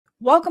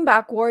Welcome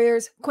back,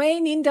 warriors.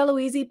 Queen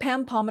Nindaluizi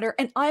Pam Palmater,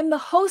 and I'm the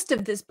host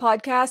of this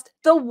podcast,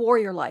 The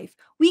Warrior Life.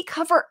 We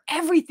cover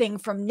everything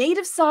from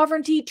Native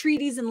sovereignty,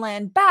 treaties, and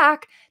land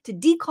back to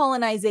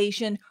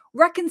decolonization,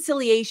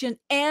 reconciliation,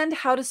 and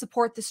how to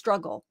support the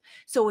struggle.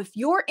 So if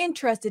you're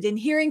interested in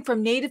hearing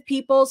from Native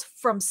peoples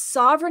from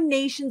sovereign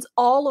nations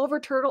all over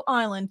Turtle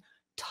Island,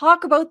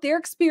 talk about their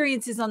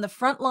experiences on the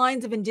front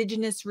lines of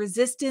Indigenous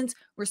resistance,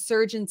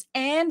 resurgence,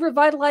 and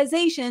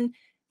revitalization,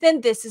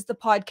 then this is the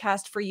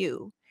podcast for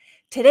you.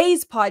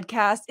 Today's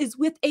podcast is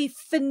with a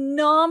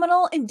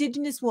phenomenal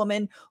Indigenous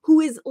woman who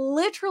is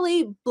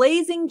literally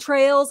blazing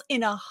trails in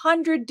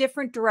 100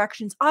 different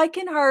directions. I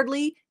can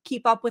hardly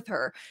keep up with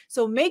her.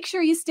 So make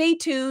sure you stay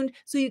tuned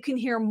so you can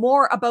hear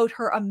more about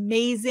her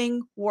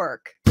amazing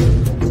work.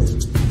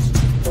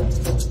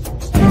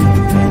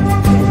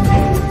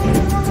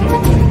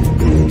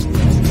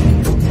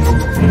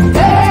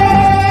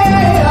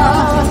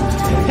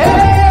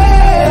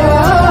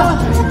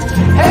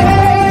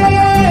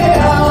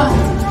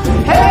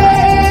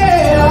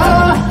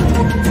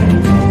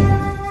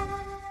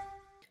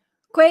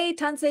 Kwe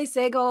Tanse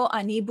Sego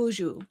Ani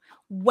Buju.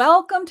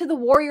 Welcome to the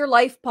Warrior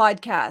Life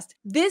podcast.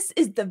 This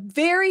is the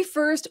very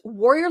first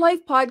Warrior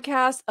Life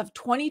podcast of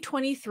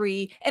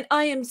 2023, and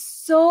I am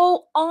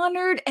so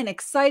honored and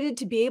excited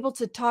to be able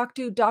to talk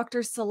to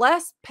Dr.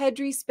 Celeste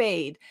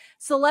Pedri-Spade.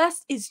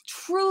 Celeste is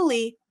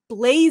truly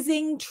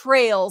blazing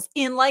trails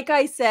in, like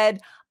I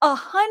said,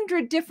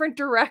 100 different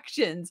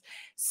directions.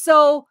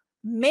 So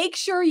make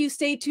sure you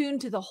stay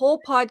tuned to the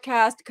whole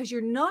podcast because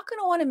you're not going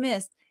to want to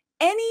miss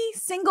any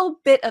single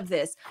bit of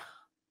this.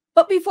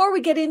 But before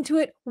we get into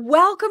it,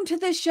 welcome to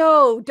the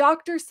show,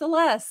 Dr.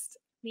 Celeste.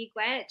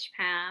 Miigwech,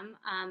 Pam.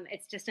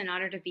 It's just an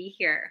honor to be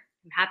here.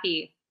 I'm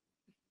happy.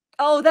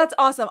 Oh, that's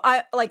awesome.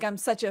 I'm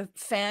such a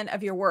fan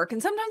of your work.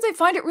 And sometimes I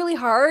find it really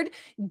hard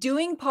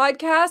doing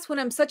podcasts when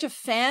I'm such a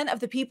fan of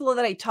the people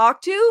that I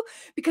talk to,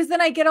 because then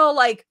I get all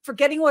like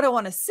forgetting what I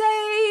want to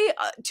say,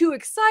 too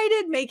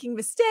excited, making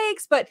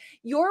mistakes. But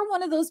you're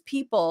one of those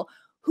people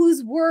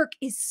whose work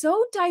is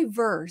so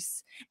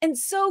diverse and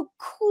so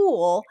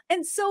cool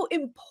and so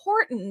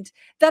important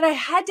that I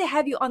had to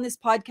have you on this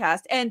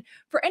podcast. And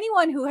for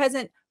anyone who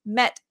hasn't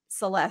met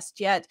Celeste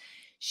yet,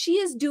 she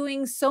is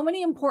doing so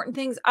many important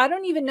things. I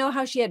don't even know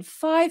how she had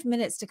 5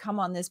 minutes to come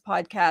on this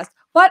podcast,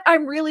 but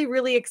I'm really,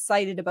 really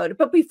excited about it.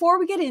 But before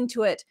we get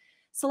into it,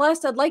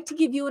 Celeste, I'd like to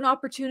give you an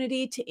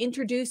opportunity to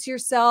introduce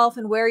yourself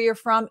and where you're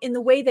from in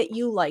the way that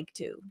you like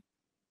to.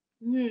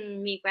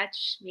 Miigwech.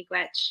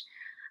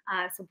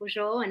 So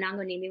Bujo and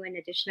Angonimi when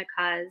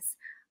Anishinabekwe,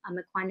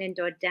 Mekwanden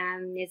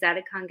Dodam,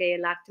 Nezaadiikaang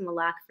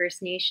Laktamalak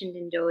First Nation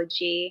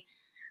Dindoji,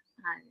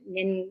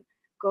 Nin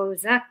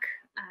Gozak,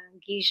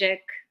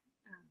 Gijik,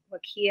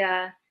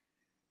 Wakia,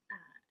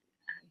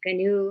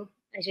 Ganu,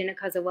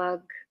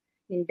 Ajinakazawag,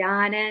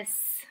 Nindanes,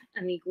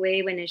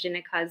 Amigwe when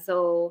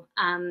Ajinakazo,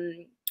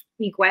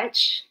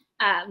 Miigwech.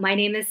 My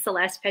name is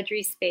Celeste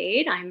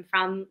Pedri-Spade. I'm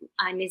from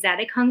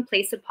Nezaadiikaang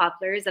Place of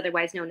Poplars,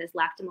 otherwise known as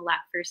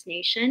Laktamalak First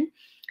Nation.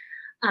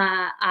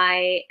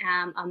 I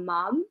am a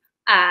mom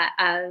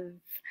of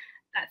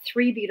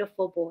 3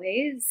 beautiful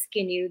boys,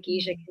 Ginu,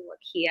 Gijik, and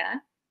Wakia.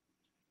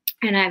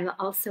 And I'm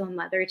also a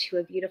mother to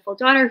a beautiful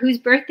daughter whose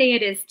birthday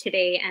it is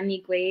today,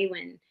 Amigwe,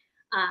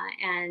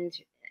 and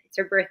it's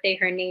her birthday.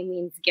 Her name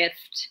means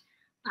gift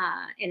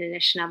in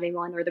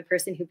Anishinabekwe, or the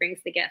person who brings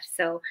the gift.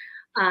 So,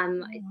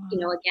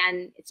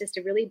 again, it's just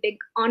a really big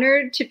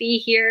honor to be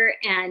here.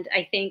 And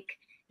I think,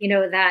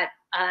 that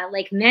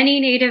like many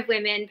Native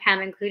women,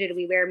 Pam included,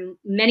 we wear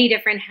many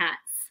different hats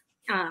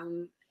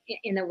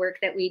in the work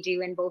that we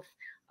do in both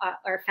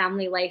our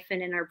family life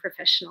and in our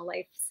professional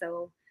life.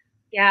 So,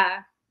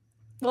 yeah.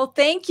 Well,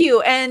 thank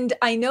you. And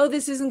I know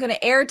this isn't going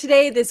to air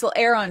today. This will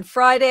air on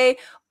Friday,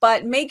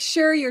 but make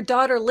sure your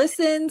daughter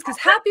listens because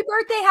happy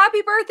birthday,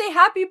 happy birthday,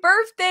 happy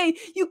birthday.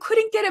 You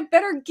couldn't get a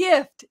better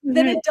gift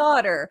than a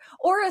daughter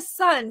or a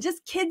son,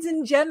 just kids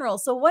in general.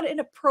 So what an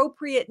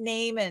appropriate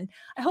name. And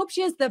I hope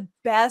she has the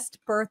best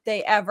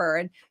birthday ever.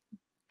 And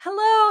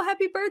hello,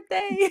 happy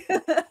birthday.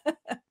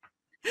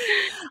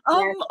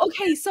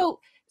 Okay.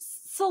 So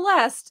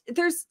Celeste,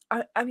 there's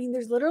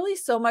literally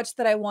so much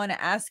that I want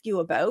to ask you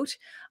about.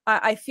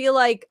 I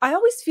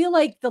always feel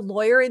like the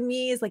lawyer in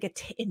me is like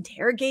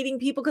interrogating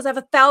people because I have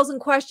 1,000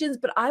 questions,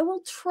 but I will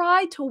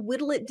try to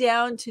whittle it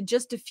down to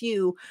just a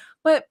few.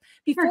 But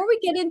before we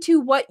get into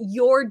what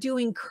you're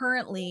doing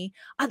currently,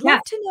 I'd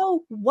love to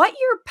know what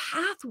your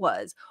path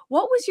was.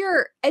 What was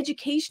your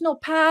educational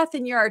path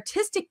and your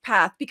artistic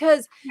path?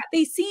 Because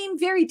they seem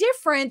very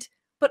different,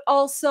 but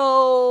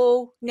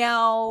also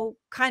now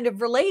kind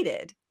of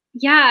related.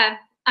 Yeah,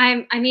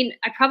 I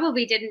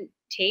probably didn't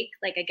take,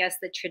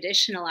 the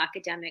traditional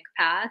academic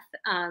path.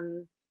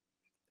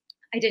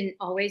 I didn't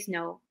always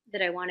know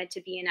that I wanted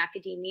to be in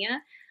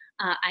academia.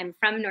 I'm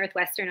from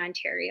northwestern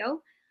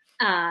Ontario,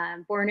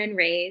 born and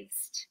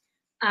raised.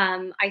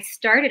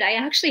 I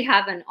actually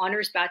have an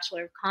honors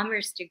Bachelor of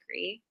Commerce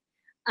degree,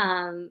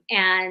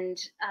 and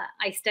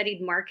I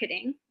studied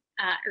marketing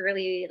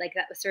early.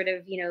 That was sort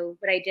of,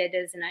 what I did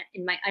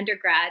in my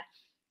undergrad.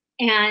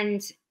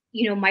 And,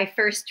 my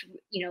first,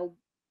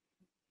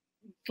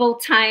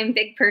 full-time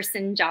big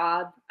person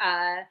job,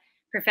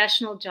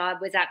 professional job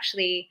was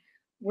actually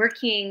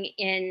working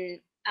in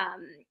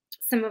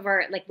some of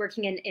our, like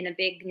working in a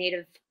big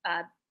Native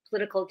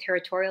political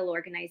territorial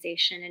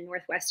organization in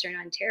northwestern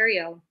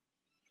Ontario.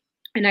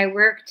 And I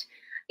worked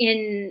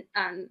in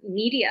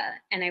media,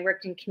 and I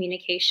worked in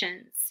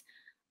communications.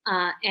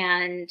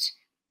 And,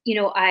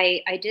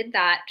 I did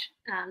that,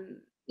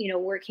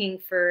 working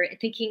for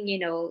thinking,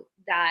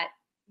 that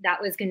that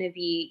was going to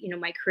be,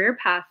 my career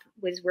path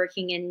was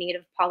working in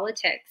Native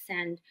politics.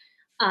 And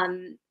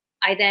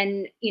I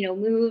then,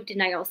 moved,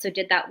 and I also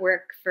did that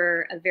work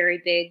for a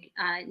very big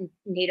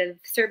Native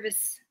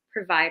service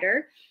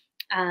provider,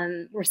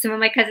 where some of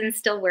my cousins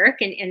still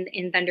work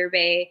in Thunder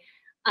Bay.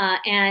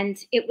 And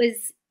it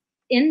was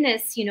in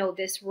this,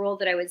 this role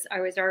that I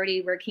was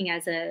already working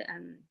as a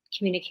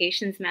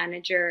communications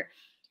manager,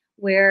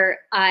 where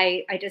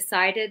I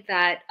decided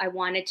that I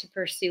wanted to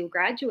pursue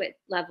graduate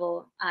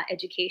level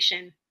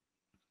education.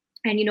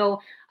 And,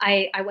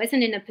 I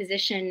wasn't in a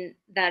position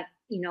that,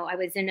 I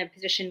was in a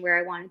position where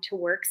I wanted to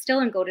work still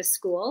and go to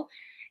school,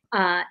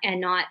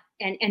 and not,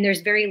 and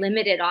there's very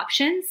limited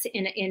options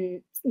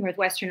in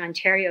northwestern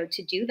Ontario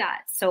to do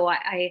that. So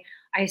I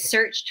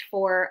searched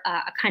for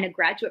a kind of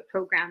graduate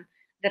program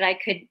that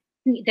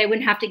they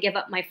wouldn't have to give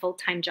up my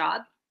full-time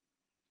job,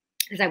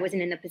 because I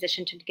wasn't in a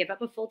position to give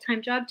up a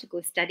full-time job to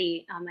go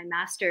study my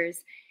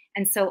master's.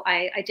 And so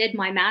I did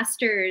my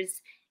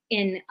master's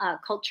in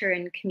culture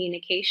and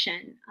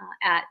communication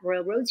at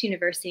Royal Roads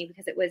University,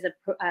 because it was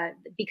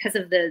because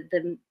of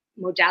the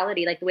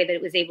modality, like the way that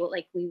it was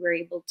like we were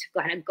able to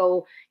kind of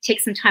go take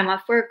some time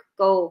off work,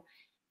 go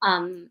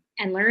and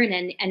learn.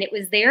 And it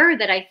was there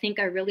that I think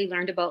I really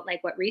learned about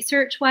like what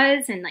research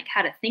was, and like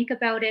how to think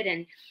about it,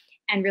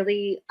 and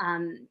really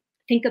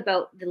think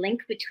about the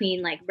link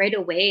between, like, right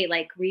away,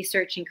 like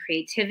research and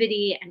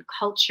creativity and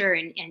culture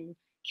and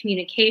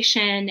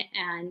communication.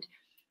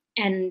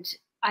 And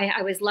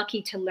I was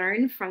lucky to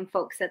learn from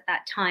folks at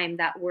that time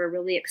that were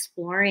really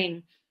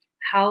exploring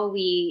how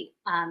we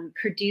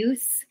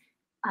produce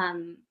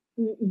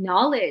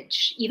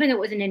knowledge. Even though it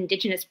was an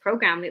Indigenous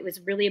program, it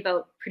was really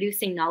about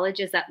producing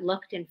knowledges that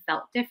looked and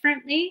felt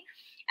differently.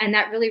 And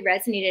that really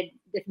resonated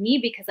with me,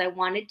 because I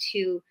wanted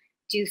to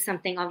do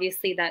something,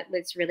 obviously, that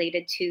was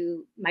related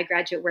to my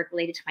graduate work,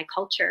 related to my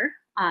culture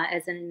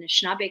as an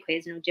Anishinabekwe,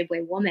 as an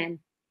Ojibwe woman.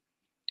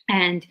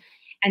 And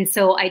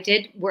so I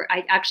did work.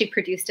 I actually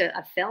produced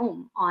a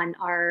film on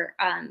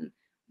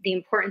the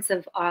importance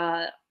of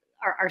our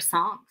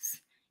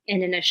songs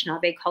in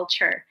Anishinaabe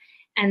culture.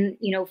 And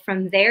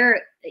from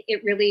there,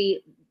 it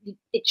really,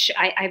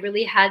 I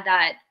really had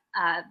that,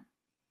 I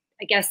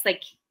guess,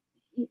 like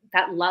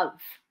that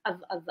love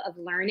of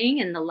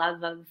learning, and the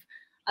love of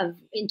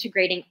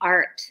integrating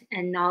art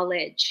and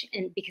knowledge.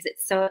 And because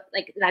it's so,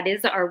 like, that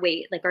is our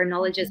weight, like our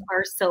knowledges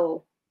are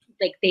so,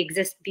 like, they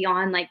exist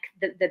beyond like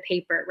the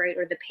paper, right,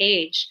 or the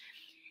page.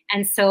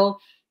 And so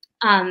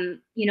I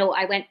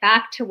went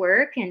back to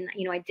work, and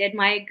I did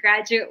my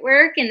graduate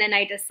work, and then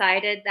I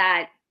decided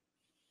that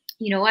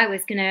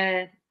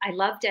I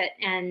loved it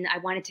and I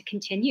wanted to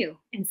continue.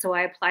 And so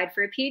I applied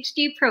for a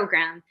PhD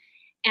program,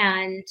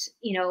 and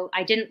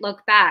I didn't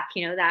look back.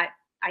 That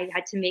I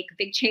had to make a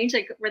big change.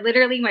 Like, we're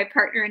literally, my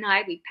partner and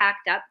I, we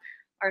packed up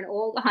an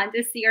old Honda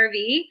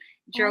CRV,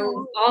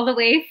 drove all the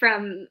way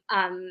from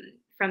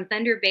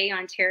Thunder Bay,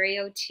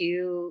 Ontario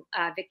to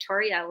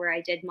Victoria, where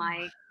I did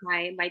my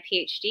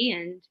PhD.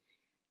 And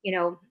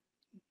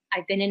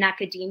I've been in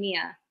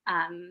academia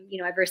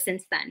ever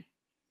since then.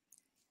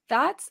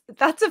 That's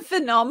a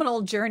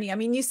phenomenal journey. I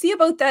mean, you see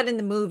about that in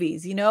the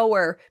movies,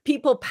 where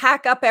people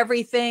pack up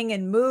everything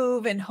and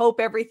move and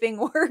hope everything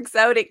works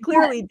out. It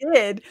clearly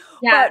did.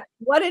 Yeah. But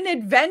what an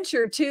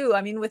adventure too.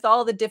 I mean, with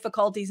all the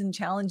difficulties and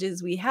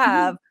challenges we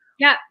have.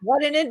 Yeah.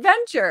 What an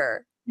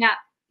adventure. Yeah.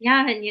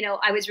 Yeah. And,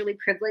 I was really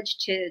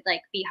privileged to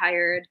like be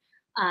hired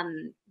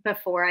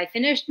before I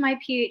finished my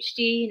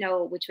PhD,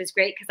 which was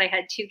great, because I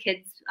had 2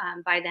 kids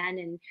by then.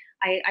 And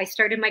I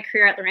started my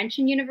career at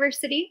Laurentian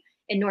University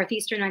in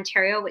northeastern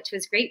Ontario, which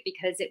was great,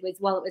 because it was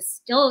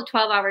still a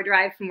 12-hour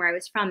drive from where I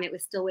was from. It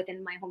was still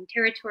within my home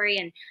territory.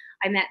 And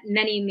I met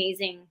many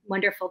amazing,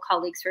 wonderful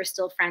colleagues who are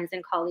still friends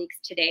and colleagues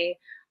today.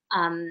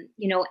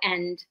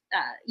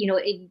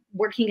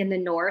 Working in the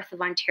north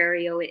of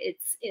Ontario,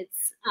 it's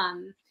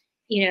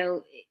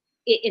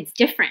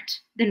different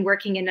than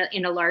working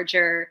in a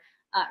larger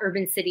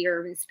urban city or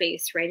urban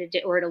space, right?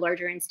 Or at a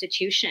larger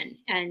institution.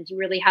 And you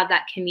really have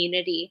that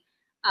community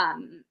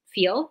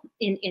feel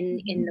in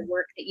the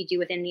work that you do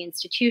within the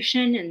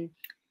institution. And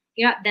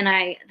then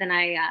I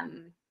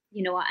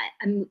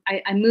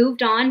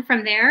moved on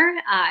from there.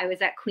 I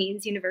was at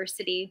Queen's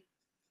University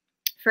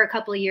for a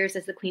couple of years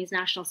as the Queen's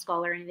National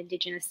Scholar in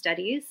Indigenous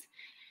Studies.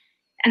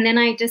 And then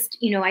I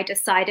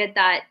decided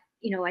that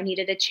I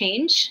needed a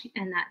change,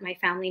 and that my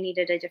family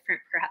needed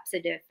perhaps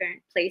a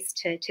different place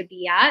to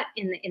be at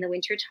in the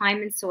winter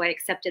time. And so I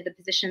accepted the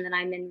position that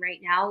I'm in right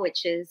now,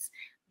 which is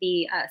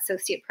the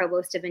Associate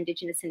Provost of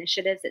Indigenous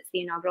Initiatives. It's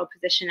the inaugural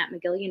position at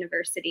McGill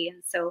University.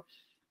 And so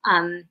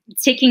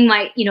it's taking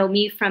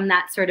me from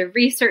that sort of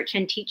research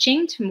and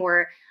teaching to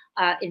more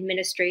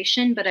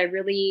administration. But I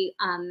really,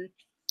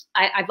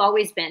 I've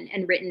always been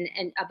and written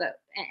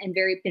and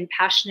been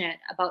passionate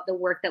about the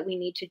work that we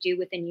need to do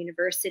within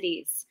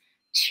universities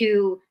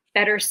to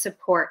better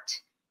support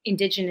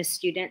Indigenous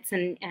students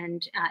and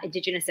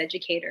Indigenous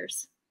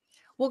educators.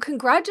 Well,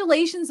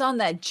 congratulations on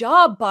that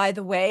job, by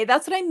the way.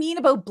 That's what I mean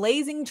about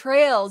blazing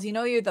trails. You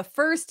know, you're the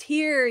first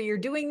here, you're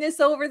doing this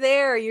over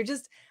there, you're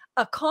just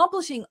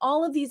accomplishing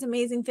all of these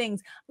amazing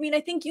things. I mean,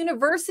 I think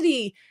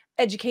university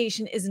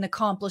education is an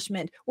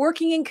accomplishment.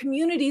 Working in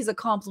communities,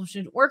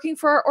 accomplishment. Working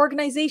for our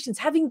organizations,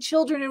 having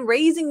children and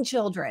raising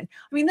children.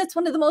 I mean, that's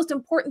one of the most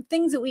important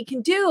things that we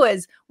can do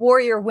as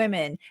warrior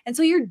women. And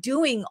so you're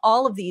doing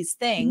all of these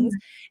things.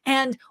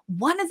 And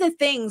one of the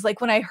things,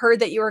 like when I heard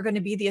that you were going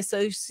to be the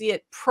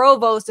Associate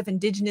Provost of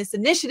Indigenous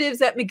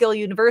Initiatives at McGill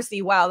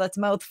University, wow, that's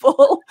a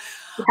mouthful.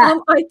 Yeah.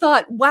 I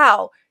thought,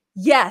 wow,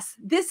 yes,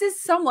 this is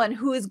someone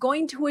who is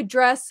going to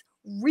address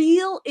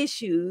real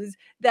issues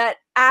that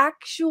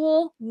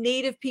actual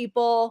Native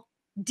people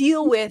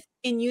deal with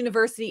in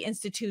university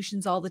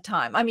institutions all the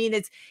time. I mean,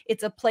 it's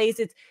a place,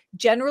 it's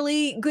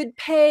generally good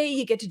pay,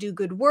 you get to do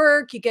good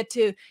work, you get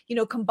to, you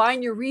know,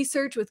 combine your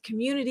research with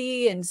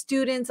community and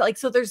students. Like,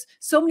 so there's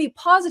so many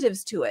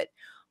positives to it.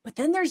 But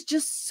then there's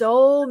just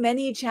so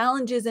many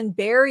challenges and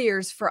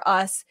barriers for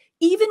us,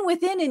 even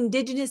within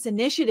Indigenous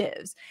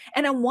initiatives.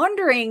 And I'm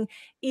wondering,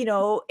 you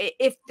know,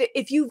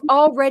 if you've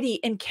already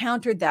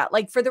encountered that,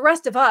 like for the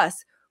rest of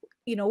us,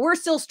 you know, we're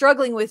still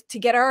struggling to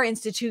get our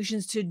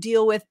institutions to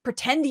deal with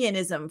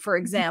pretendianism, for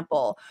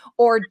example,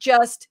 or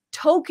just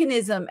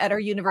tokenism at our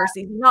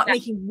universities, not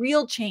making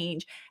real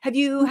change. Have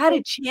you had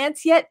a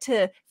chance yet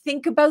to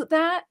think about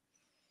that?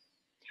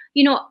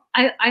 You know,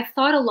 I've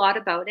thought a lot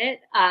about it,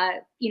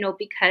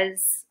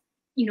 because,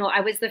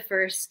 I was the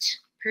first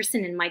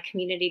person in my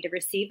community to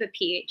receive a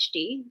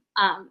PhD.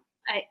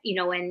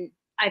 And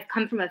I've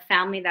come from a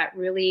family that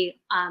really,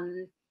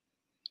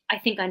 I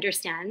think,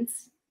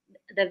 understands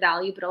the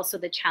value, but also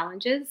the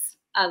challenges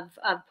of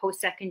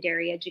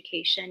post-secondary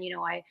education.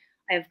 I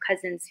have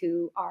cousins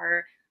who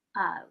are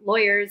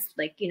lawyers,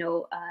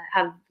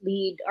 have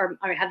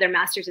their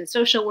masters in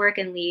social work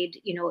and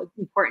lead,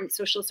 important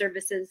social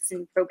services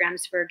and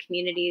programs for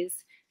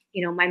communities.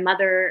 My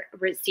mother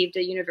received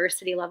a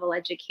university level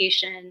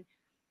education,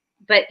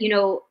 but,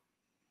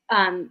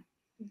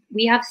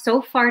 we have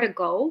so far to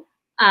go.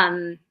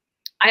 I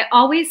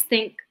always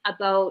think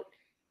about,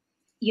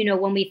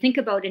 when we think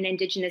about an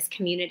Indigenous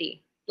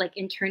community, like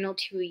internal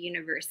to a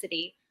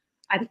university,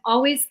 I'm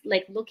always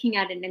like looking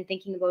at it and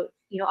thinking about,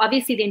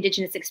 obviously the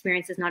Indigenous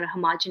experience is not a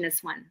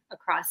homogenous one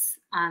across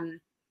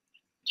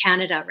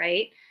Canada,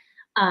 right?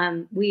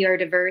 We are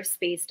diverse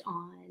based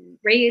on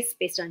race,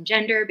 based on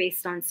gender,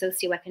 based on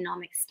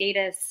socioeconomic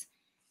status.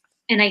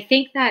 And I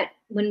think that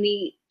when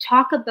we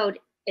talk about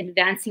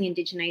advancing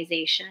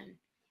indigenization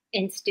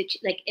in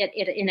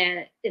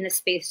a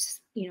space,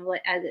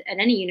 at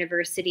any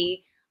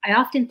university, I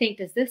often think,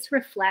 does this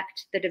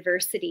reflect the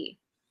diversity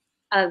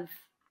of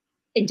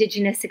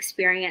Indigenous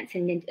experience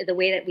and the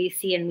way that we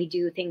see and we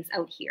do things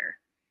out here?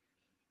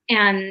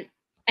 And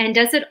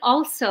does it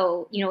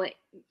also,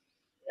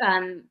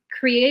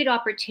 create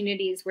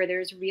opportunities where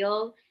there's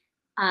real,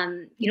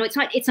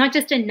 it's not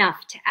just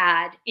enough to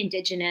add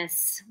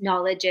Indigenous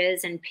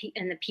knowledges and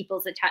the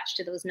peoples attached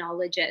to those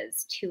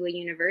knowledges to a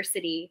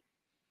university.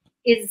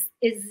 Is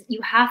you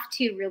have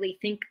to really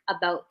think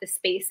about the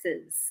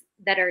spaces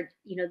that are,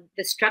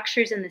 the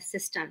structures in the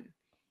system,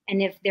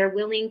 and if they're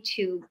willing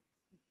to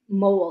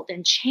mold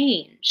and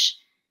change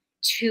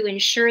to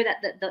ensure that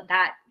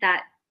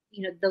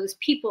those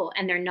people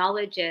and their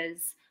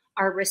knowledges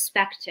are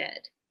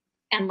respected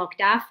and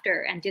looked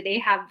after, and do they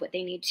have what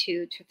they need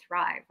to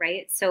thrive,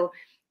 right? So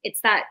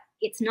it's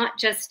not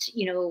just,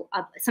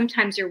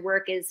 sometimes your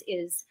work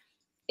is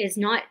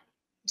not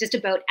just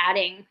about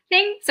adding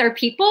things or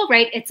people,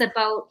 right? It's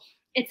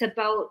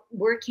about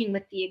working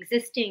with the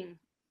existing,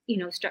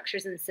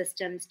 structures and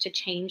systems to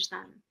change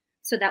them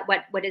so that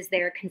what is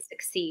there can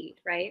succeed,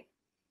 right?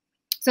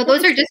 So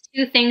those are just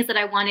two things that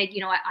I wanted,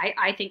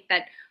 I think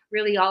that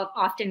really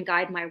often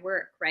guide my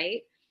work,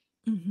 right?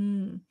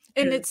 Mm-hmm.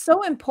 And it's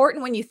so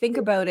important when you think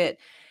about it.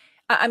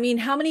 I mean,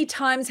 how many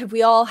times have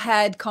we all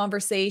had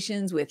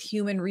conversations with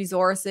human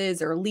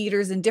resources or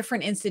leaders in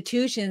different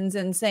institutions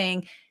and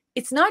saying,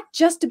 it's not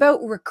just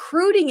about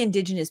recruiting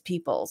Indigenous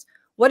peoples.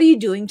 What are you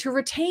doing to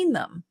retain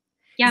them?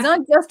 Yeah. It's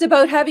not just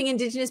about having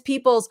Indigenous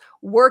peoples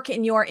work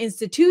in your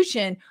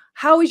institution.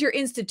 How is your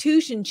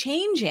institution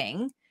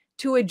changing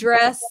to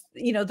address,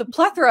 the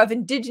plethora of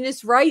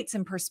Indigenous rights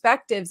and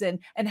perspectives, and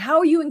how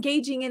are you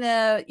engaging in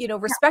a,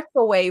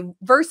 respectful way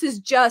versus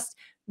just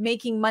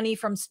making money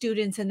from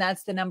students, and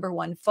that's the number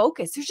one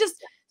focus. There's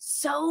just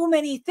so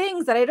many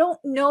things that I don't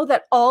know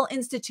that all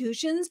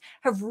institutions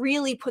have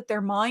really put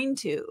their mind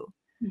to.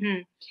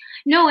 Mhm.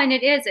 No, and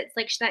it is. It's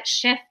like that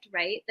shift,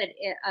 right?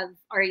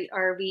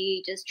 Are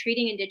we just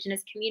treating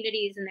Indigenous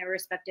communities and their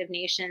respective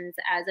nations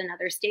as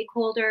another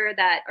stakeholder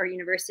that our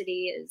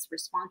university is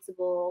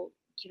responsible,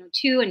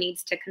 to and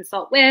needs to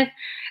consult with,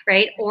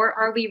 right? Or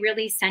are we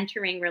really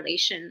centering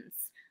relations,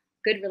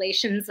 good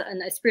relations,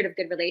 and a spirit of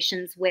good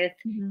relations with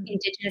Mhm.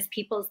 Indigenous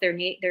peoples,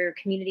 their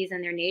communities,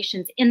 and their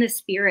nations in the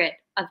spirit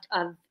of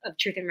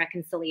truth and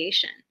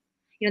reconciliation?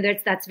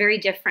 That's very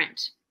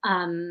different,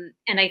 and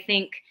I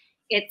think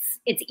it's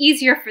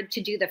easier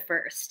to do the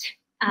first,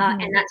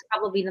 and Mhm. that's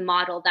probably the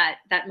model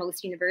that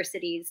most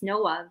universities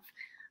know of.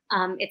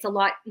 It's a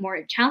lot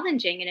more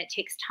challenging, and it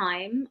takes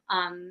time,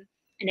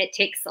 and it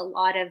takes a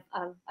lot of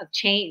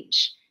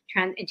change.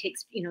 It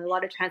takes a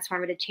lot of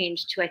transformative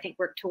change to, I think,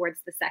 work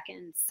towards the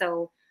second.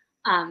 So,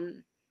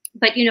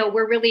 but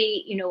we're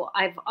really,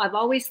 I've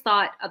always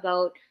thought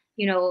about,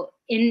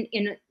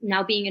 in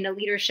now being in a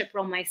leadership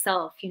role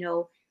myself,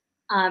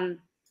 um,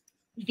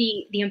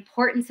 the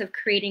importance of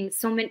creating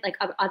so many like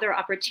of other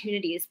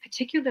opportunities,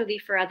 particularly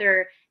for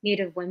other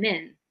Native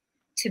women,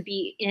 to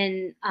be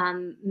in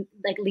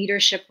like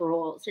leadership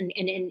roles and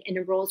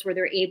in roles where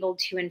they're able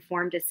to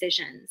inform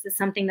decisions is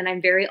something that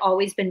I'm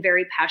always been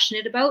very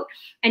passionate about.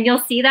 And you'll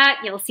see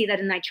that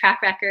in my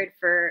track record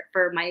for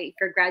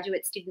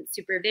graduate student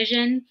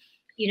supervision,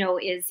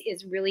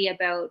 is really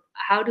about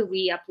how do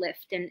we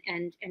uplift and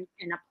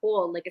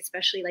uphold, like,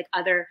 especially like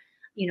other,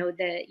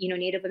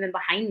 Native women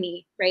behind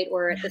me, right?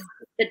 Or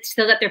Yeah.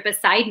 so that they're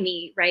beside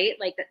me, right?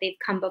 Like that they've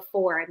come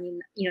before. I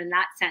mean, in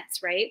that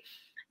sense, right?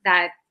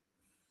 That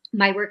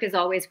my work is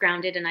always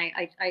grounded, and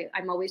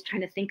I'm always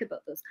trying to think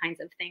about those kinds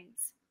of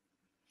things.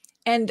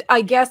 And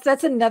I guess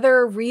that's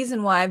another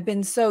reason why I've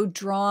been so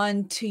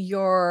drawn to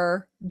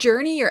your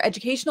journey, your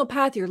educational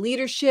path, your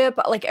leadership,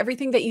 like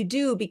everything that you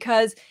do,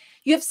 because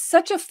you have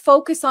such a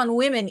focus on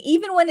women.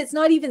 Even when it's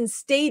not even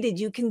stated,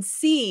 you can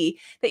see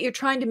that you're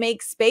trying to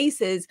make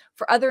spaces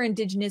for other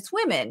Indigenous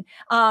women.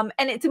 And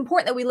it's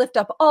important that we lift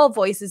up all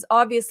voices,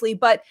 obviously.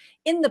 But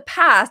in the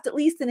past, at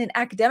least in an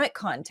academic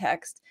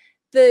context,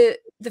 the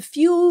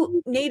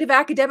few Native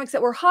academics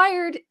that were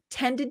hired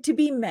tended to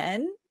be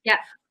men. Yeah.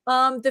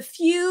 The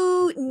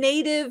few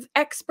Native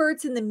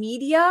experts in the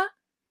media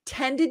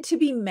tended to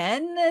be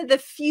men. The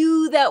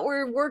few that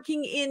were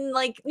working in,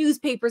 like,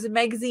 newspapers and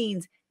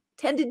magazines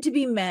tended to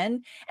be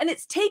men, and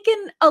it's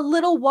taken a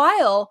little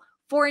while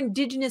for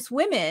Indigenous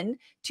women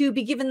to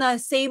be given the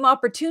same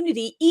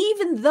opportunity,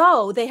 even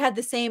though they had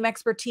the same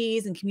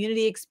expertise and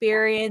community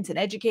experience and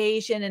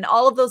education and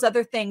all of those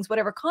other things,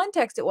 whatever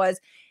context it was.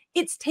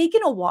 It's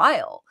taken a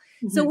while.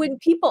 So Mhm. when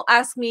people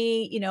ask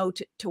me,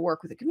 to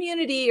work with a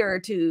community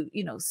or to,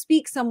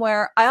 speak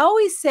somewhere, I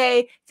always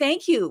say,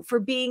 thank you for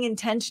being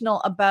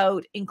intentional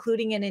about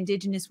including an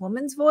Indigenous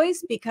woman's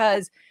voice,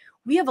 because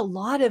we have a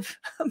lot of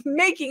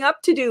making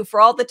up to do for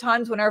all the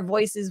times when our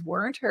voices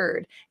weren't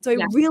heard. So I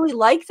Yeah. really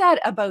like that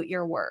about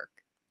your work.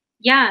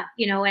 Yeah,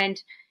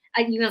 and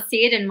you will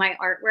see it in my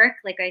artwork.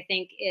 Like, I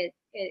think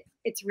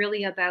it's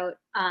really about,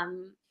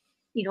 I'm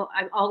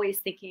always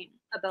thinking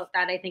about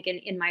that. I think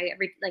in my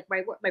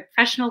my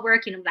professional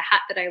work, the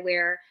hat that I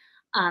wear,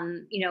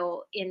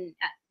 in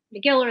at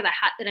McGill, or the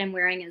hat that I'm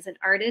wearing as an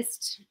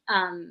artist,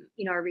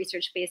 a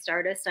research-based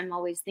artist. I'm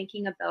always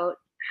thinking about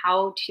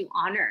how to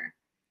honor,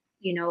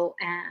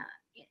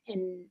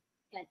 and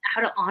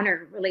how to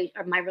honor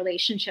my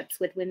relationships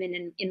with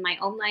women in my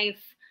own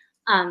life,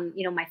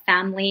 my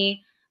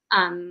family,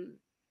 um,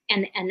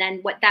 and then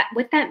what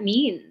that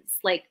means,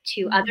 like,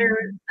 to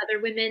Mhm. other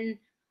women,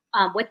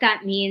 what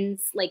that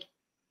means, like,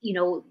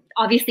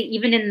 obviously,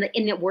 even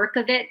in the work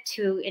of it,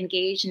 to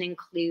engage and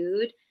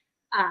include,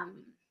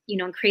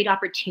 and create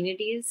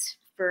opportunities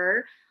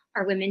for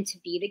our women to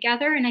be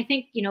together. And I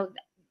think,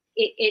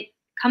 it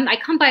I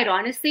come by it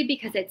honestly,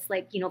 because it's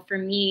like, for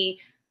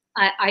me,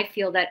 I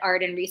feel that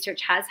art and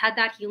research has had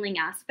that healing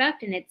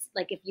aspect, and it's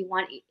like, if you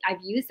want,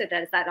 I've used it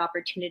as that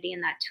opportunity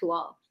and that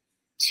tool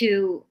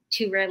to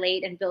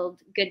relate and build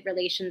good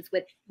relations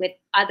with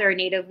other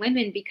Native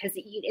women, because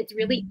it's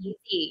really Mhm.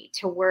 easy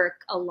to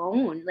work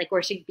alone, like,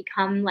 or to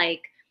become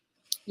like,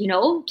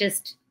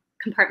 just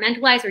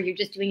compartmentalized, or you're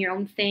just doing your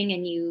own thing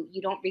and you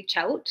don't reach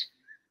out.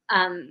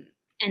 Um,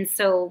 and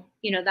so,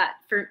 that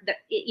for the,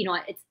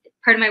 it's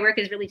part of my work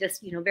is really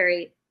just,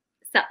 very,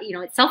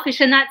 it's selfish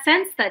in that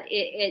sense, that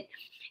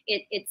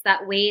it's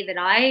that way that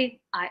I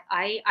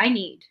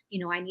need,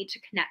 I need to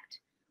connect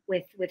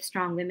with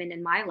strong women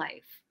in my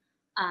life.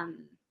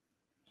 Um,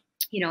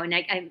 and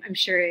I'm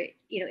sure,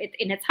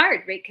 it's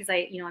hard, right? Because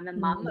I'm a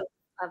mom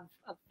Mhm.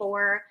 of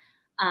four.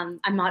 I'm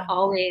not Wow.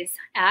 always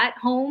at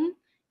home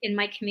in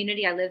my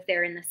community. I live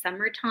there in the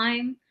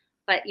summertime,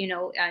 but,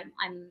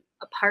 I'm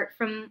apart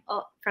from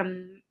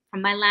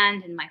my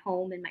land and my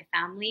home and my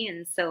family.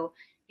 And so,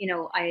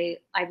 I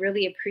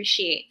really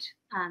appreciate,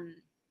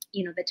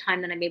 the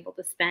time that I'm able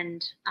to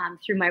spend,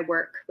 through my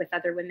work with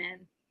other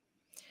women.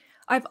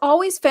 I've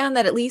always found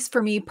that, at least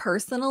for me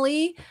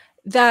personally,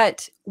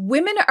 that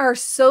women are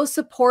so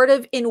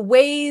supportive in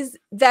ways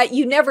that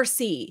you never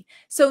see.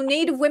 So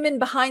Native women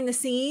behind the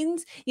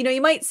scenes,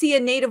 you might see a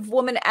Native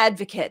woman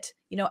advocate,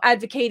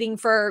 advocating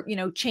for,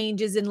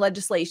 changes in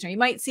legislation. Or you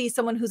might see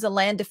someone who's a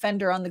land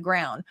defender on the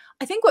ground.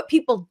 I think what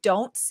people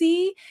don't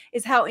see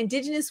is how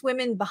Indigenous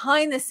women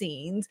behind the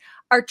scenes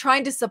are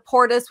trying to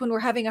support us when we're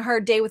having a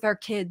hard day with our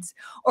kids,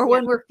 or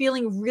when we're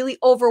feeling really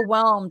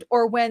overwhelmed,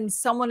 or when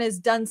someone has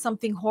done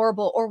something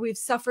horrible, or we've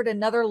suffered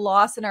another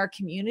loss in our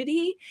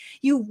community.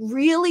 You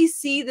really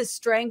see the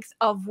strength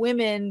of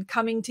women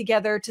coming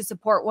together to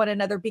support one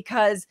another,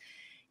 because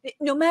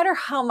no matter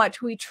how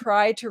much we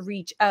try to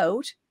reach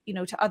out,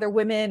 to other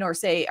women or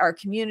say our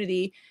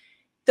community,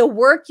 the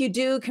work you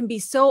do can be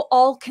so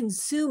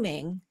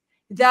all-consuming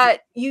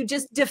that you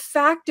just de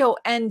facto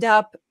end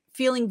up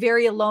feeling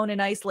very alone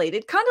and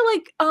isolated, kind of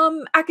like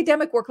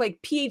academic work, like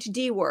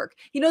PhD work.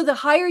 The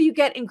higher you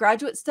get in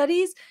graduate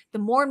studies, the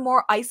more and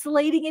more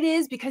isolating it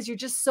is, because you're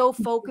just so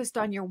focused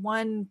on your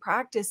one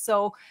practice.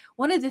 So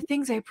one of the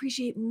things I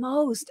appreciate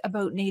most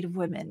about Native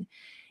women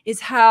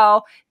is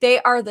how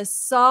they are the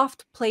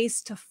soft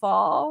place to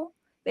fall.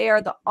 They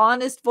are the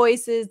honest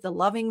voices, the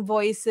loving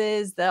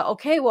voices,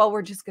 okay, well,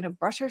 we're just going to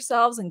brush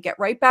ourselves and get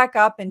right back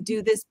up and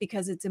do this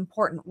because it's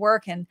important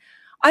work. And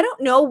I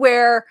don't know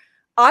where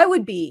I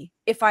would be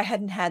if I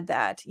hadn't had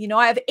that.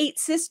 I have 8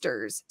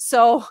 sisters.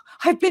 So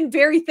I've been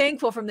very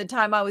thankful from the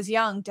time I was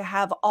young to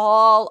have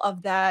all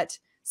of that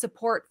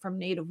support from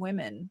Native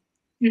women.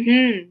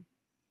 Mm-hmm.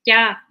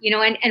 Yeah,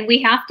 and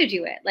we have to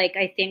do it. Like,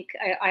 I think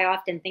I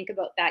often think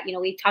about that.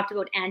 We talked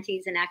about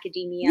aunties in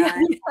academia,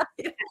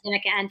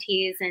 academic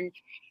aunties, and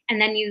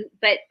then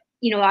but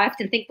I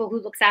often think, well,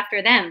 who looks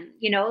after them?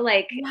 It's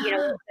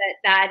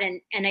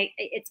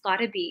got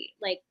to be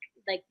like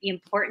the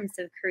importance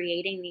of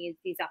creating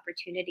these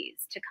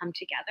opportunities to come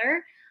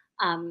together,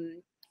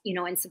 and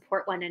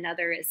support one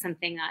another is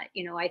something that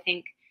I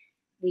think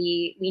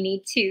we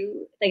need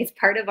to, like, it's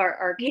part of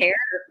our care,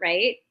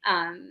 right?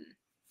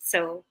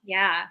 So,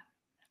 yeah.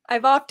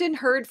 I've often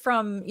heard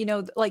from,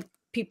 like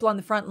people on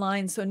the front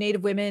lines, so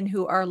Native women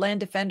who are land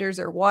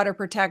defenders or water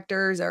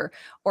protectors,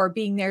 or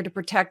being there to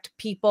protect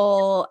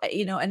people,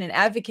 and an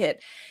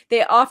advocate.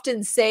 They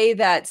often say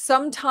that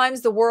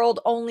sometimes the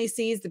world only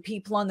sees the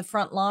people on the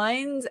front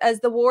lines as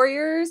the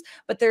warriors,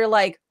 but they're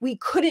like, we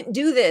couldn't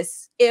do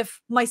this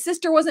if my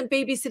sister wasn't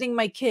babysitting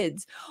my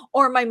kids,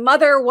 or my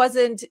mother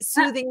wasn't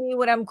soothing me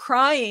when I'm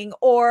crying,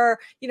 or,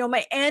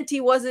 my auntie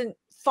wasn't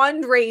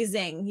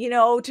fundraising,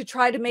 to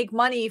try to make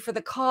money for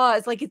the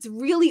cause. Like, it's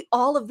really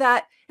all of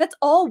that. That's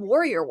all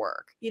warrior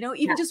work,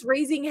 even just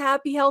raising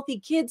happy, healthy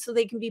kids so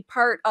they can be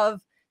part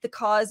of the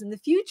cause in the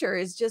future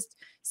is just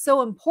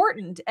so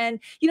important. And,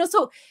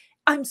 so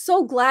I'm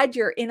so glad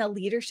you're in a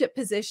leadership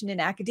position in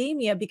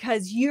academia,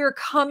 because you're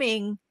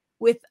coming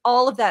with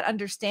all of that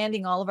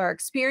understanding, all of our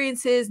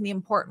experiences, and the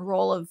important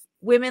role of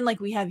women. Like,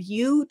 we have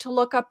you to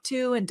look up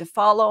to and to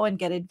follow and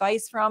get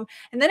advice from.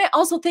 And then I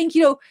also think,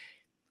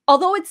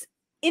 although it's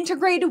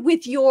integrated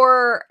with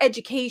your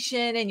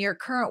education and your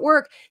current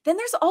work, then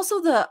there's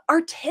also the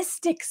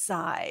artistic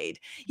side,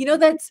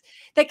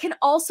 that can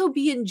also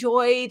be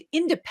enjoyed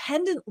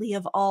independently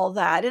of all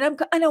that. And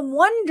I'm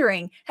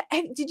wondering,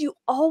 did you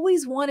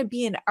always want to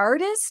be an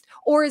artist,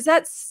 or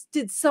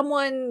did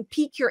someone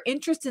pique your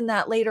interest in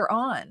that later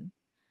on?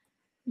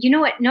 You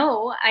know what?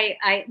 No,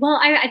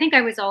 I think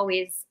I was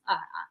always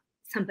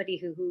somebody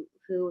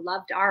who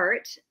loved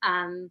art.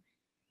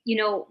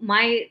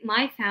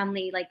 My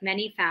family, like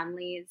many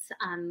families,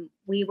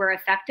 we were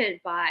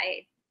affected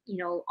by,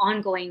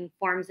 ongoing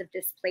forms of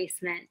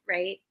displacement,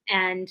 right?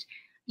 And,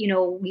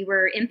 we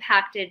were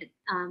impacted,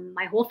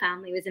 my whole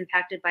family was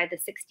impacted by the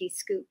 60s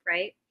scoop,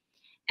 right?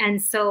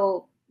 And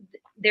so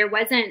there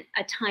wasn't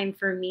a time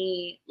for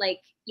me,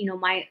 like,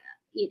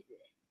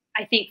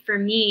 I think for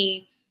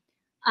me,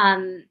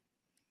 the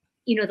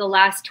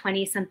last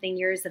 20 something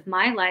years of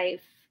my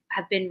life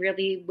have been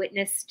really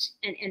witnessed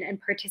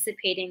and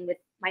participating with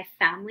my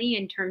family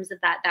in terms of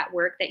that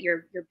work that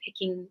you're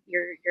picking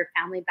your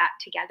family back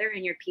together,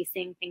 and you're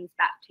piecing things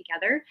back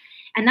together.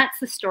 And that's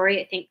the story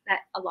I think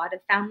that a lot of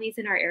families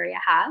in our area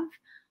have,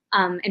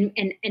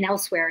 and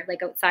elsewhere,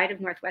 like outside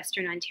of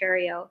northwestern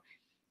Ontario.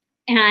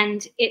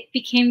 And it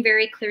became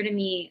very clear to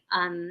me,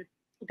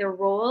 the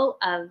role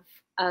of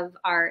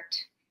art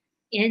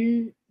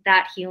in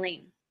that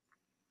healing,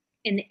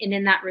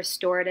 in that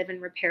restorative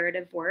and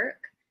reparative work.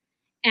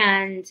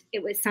 And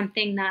it was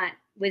something that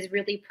was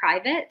really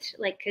private,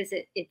 like, because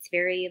it's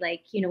very,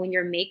 like, when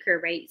you're a maker,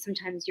 right?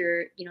 Sometimes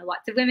you're,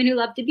 lots of women who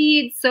love to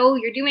bead, so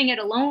you're doing it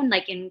alone,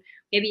 like, and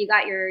maybe you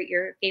got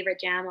your favorite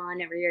jam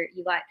on, or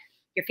you got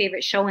your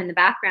favorite show in the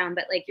background,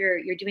 but like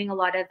you're doing a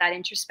lot of that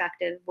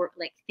introspective work,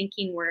 like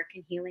thinking work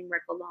and healing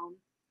work alone.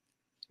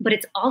 But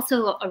it's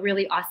also a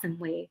really awesome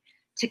way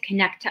to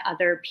connect to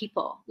other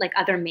people, like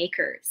other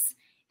makers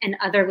and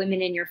other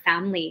women in your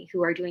family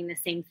who are doing the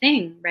same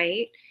thing,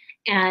 right?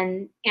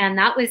 And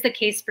that was the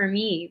case for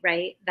me,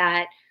 right?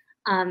 That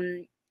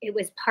it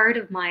was part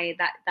of my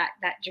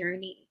that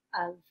journey,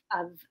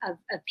 of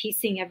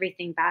piecing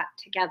everything back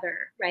together,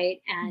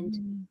 right?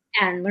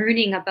 And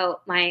learning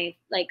about my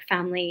like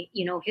family,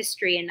 you know,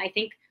 history. And I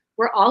think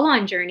we're all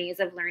on journeys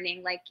of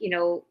learning, like, you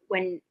know,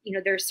 when, you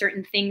know, there's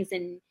certain things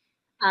and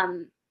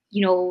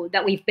you know,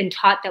 that we've been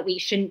taught that we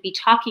shouldn't be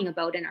talking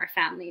about in our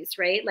families,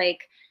 right? Like,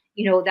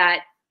 you know,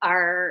 that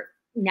are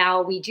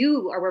now we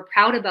do, or we're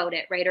proud about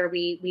it, right? Or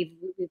we've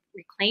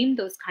reclaimed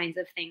those kinds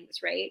of things,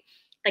 right?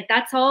 Like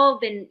that's all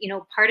been, you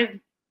know, part of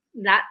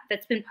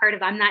that's been part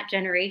of I'm that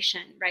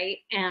generation, right?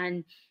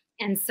 And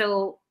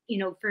so, you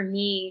know, for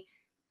me,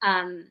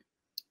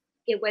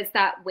 it was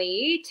that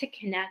way to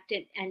connect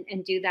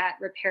and do that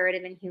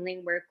reparative and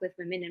healing work with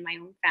women in my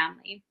own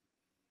family,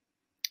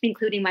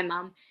 including my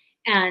mom,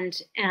 and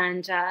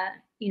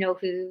you know,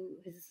 who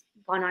has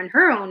gone on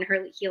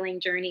her healing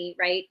journey,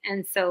 right?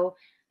 And so,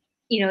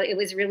 you know, it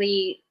was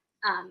really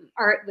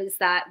art was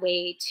that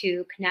way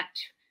to connect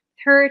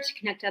her, to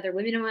connect other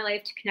women in my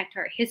life, to connect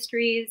our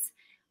histories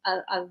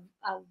of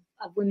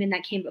women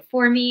that came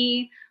before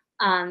me,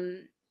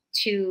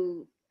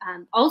 to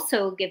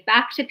also give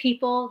back to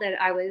people that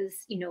I was,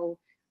 you know,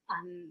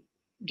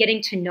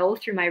 getting to know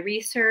through my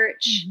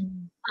research.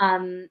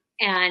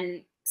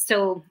 And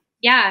so,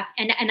 yeah,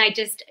 and I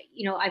just,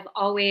 you know, I've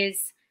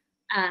always,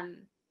 I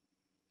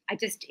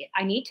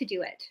need to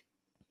do it.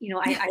 You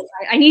know,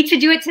 I need to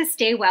do it to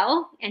stay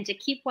well and to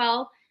keep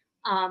well.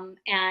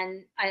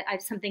 And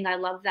I've something I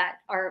love that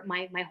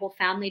my whole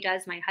family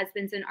does. My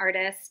husband's an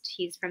artist.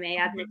 He's from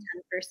Advocacy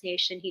First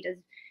Nation.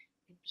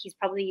 He's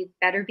probably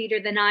better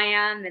beater than I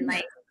am. And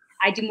like,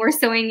 I do more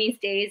sewing these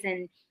days.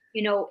 And,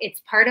 you know,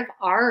 it's part of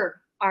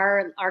our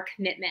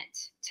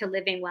commitment to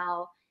living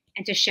well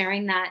and to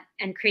sharing that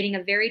and creating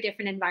a very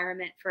different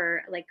environment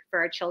for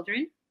our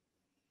children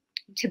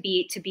to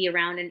be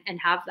around and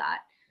have that.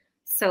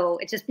 So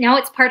it's just, now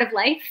it's part of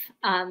life,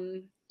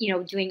 you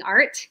know, doing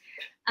art.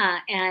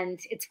 And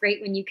it's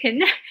great when you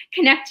can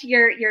connect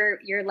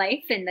your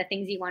life and the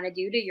things you want to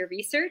do to your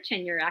research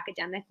and your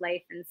academic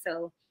life. And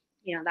so,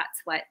 you know,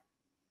 that's what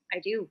I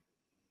do.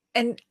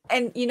 And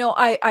you know,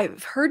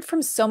 I've heard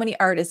from so many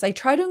artists. I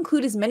try to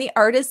include as many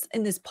artists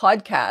in this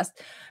podcast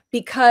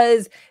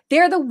because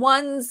they're the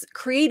ones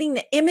creating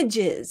the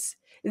images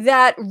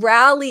that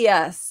rally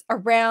us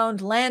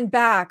around land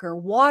back or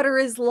water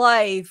is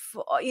life,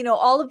 you know,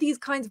 all of these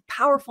kinds of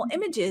powerful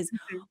images.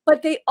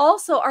 But they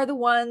also are the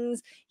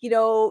ones, you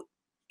know,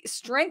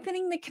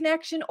 strengthening the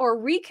connection or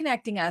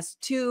reconnecting us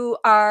to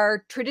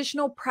our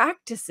traditional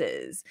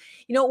practices.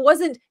 You know, it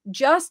wasn't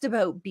just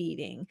about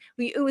beading.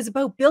 It was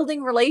about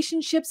building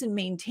relationships and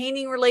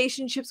maintaining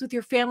relationships with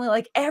your family,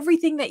 like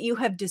everything that you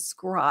have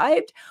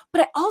described.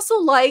 But I also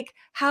like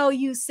how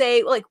you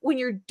say, like, when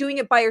you're doing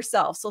it by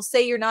yourself. So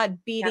say you're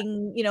not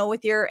beading, you know,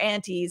 with your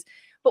aunties,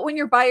 but when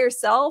you're by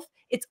yourself,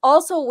 it's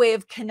also a way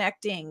of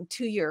connecting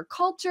to your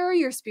culture,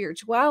 your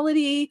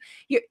spirituality,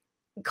 your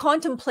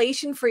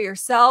contemplation for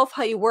yourself,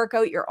 how you work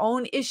out your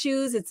own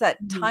issues. It's that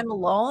time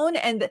alone.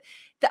 And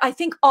I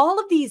think all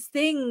of these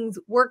things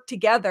work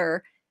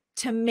together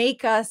to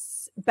make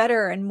us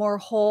better and more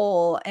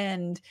whole.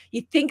 And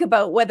you think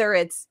about whether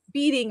it's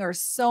beading or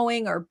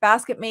sewing or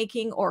basket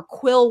making or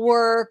quill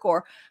work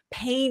or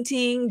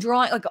painting,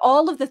 drawing, like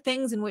all of the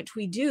things in which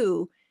we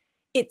do,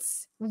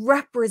 it's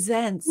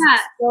represents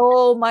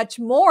so much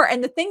more.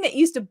 And the thing that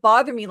used to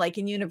bother me, like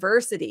in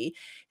university,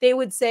 they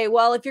would say,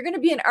 well, if you're going to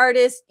be an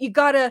artist, you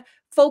got to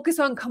focus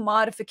on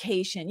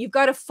commodification. You've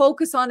got to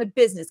focus on a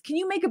business. Can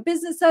you make a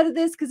business out of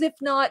this? Because if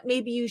not,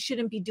 maybe you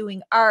shouldn't be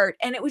doing art.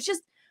 And it was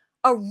just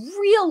a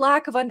real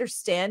lack of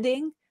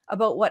understanding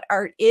about what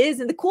art is.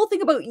 And the cool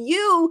thing about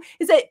you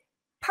is that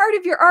part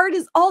of your art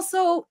is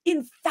also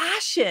in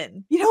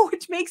fashion, you know,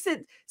 which makes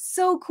it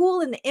so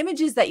cool in the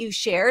images that you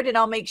shared. And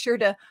I'll make sure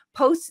to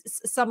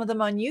post some of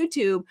them on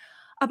YouTube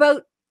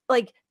about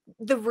like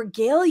the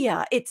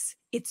regalia. It's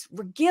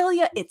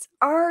regalia, it's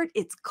art,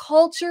 it's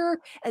culture.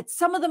 And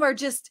some of them are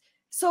just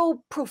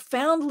so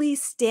profoundly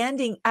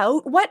standing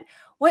out.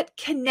 What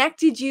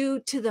connected you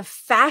to the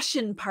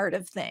fashion part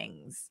of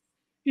things?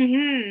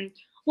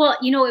 Well,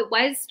 you know, it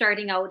was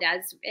starting out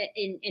as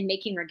in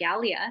making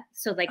regalia.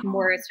 So like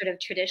more sort of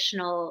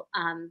traditional,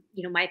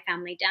 you know, my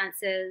family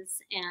dances,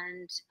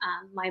 and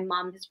my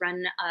mom has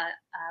run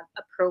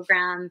a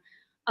program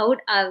out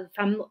of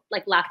from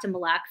like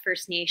Laktamalak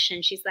First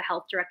Nation. She's the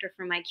health director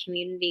for my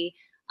community,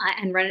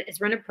 and has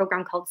run a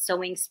program called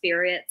Sewing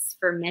Spirits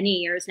for many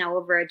years now,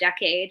 over a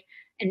decade.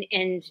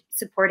 And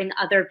supporting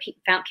other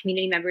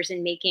community members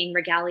in making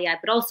regalia,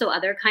 but also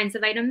other kinds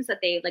of items that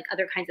they like,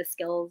 other kinds of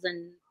skills,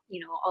 and you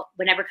know,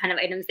 whatever kind of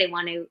items they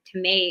want to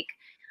make.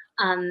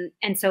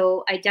 And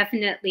so I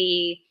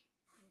definitely,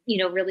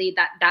 you know, really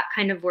that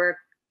kind of work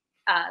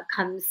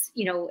comes,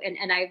 you know,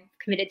 and I've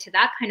committed to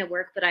that kind of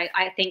work. But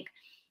I think,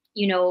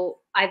 you know,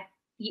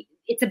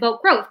 it's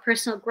about growth,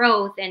 personal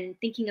growth, and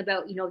thinking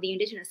about, you know, the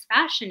Indigenous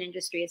fashion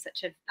industry is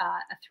such a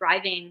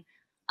thriving,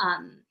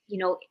 you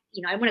know,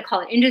 I want to call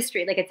it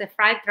industry, like it's a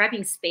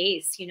thriving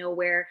space, you know,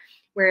 where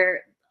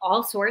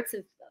all sorts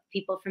of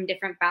people from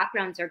different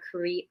backgrounds are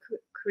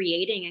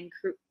creating and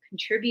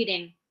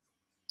contributing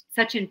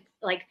such an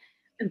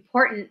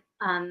important,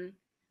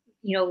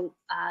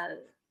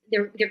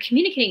 they're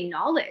communicating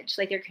knowledge.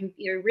 Like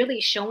they're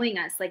really showing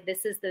us like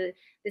this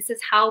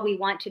is how we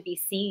want to be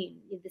seen.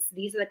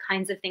 These are the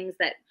kinds of things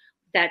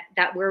that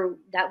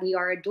we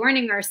are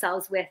adorning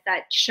ourselves with,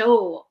 that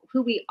show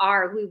who we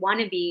are, who we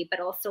want to be, but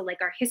also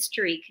like our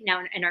history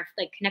now and our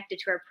like connected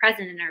to our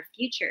present and our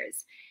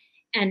futures.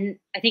 And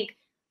I think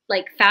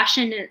like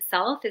fashion in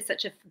itself is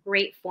such a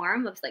great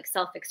form of like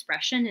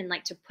self-expression, and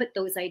like to put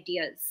those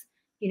ideas,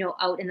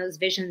 out, and those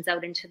visions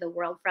out into the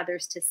world for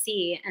others to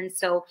see. And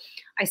so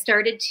I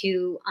started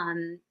to,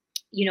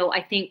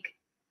 I think,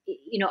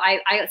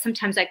 I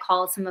sometimes I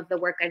call some of the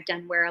work I've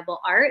done wearable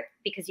art,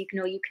 because you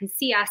can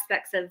see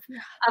aspects of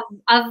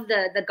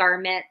the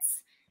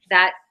garments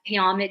that pay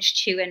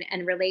homage to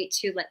and relate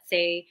to, let's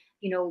say,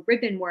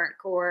 ribbon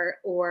work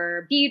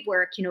or bead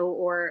work,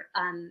 or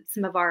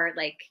some of our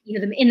like,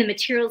 in the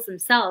materials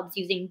themselves,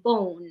 using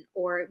bone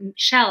or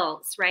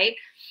shells, right?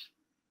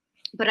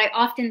 But I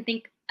often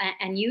think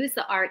and use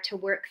the art to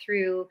work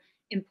through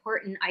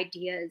important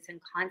ideas and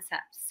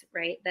concepts,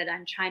 right, that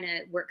I'm trying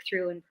to work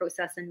through and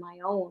process in my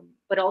own,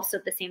 but also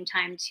at the same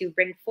time to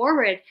bring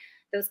forward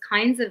those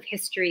kinds of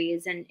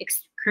histories and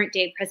current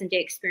day, present day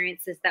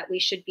experiences that we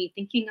should be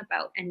thinking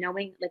about and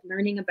knowing, like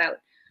learning about,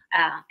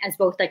 as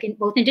both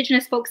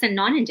Indigenous folks and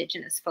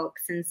non-Indigenous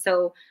folks. And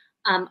so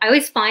I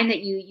always find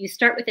that you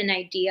start with an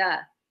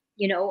idea,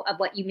 of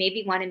what you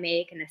maybe want to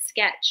make in a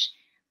sketch.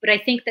 But I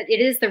think that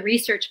it is the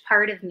research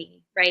part of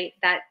me, right,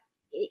 that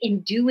in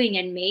doing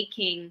and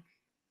making,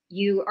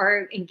 you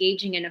are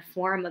engaging in a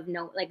form of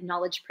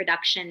knowledge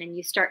production, and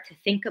you start to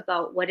think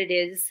about what it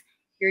is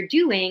you're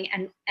doing,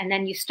 and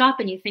then you stop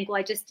and you think, well,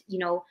 I just,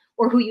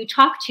 or who you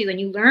talk to, and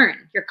you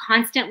learn. You're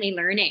constantly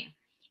learning,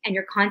 and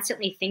you're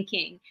constantly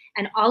thinking,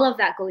 and all of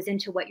that goes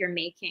into what you're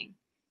making.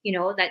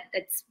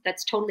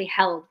 That's totally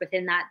held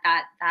within that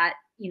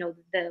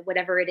the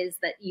whatever it is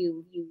that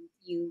you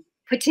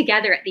put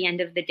together at the end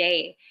of the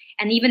day.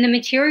 And even the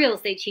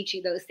materials, they teach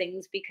you those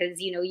things,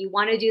 because you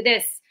want to do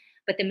this,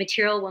 but the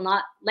material will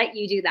not let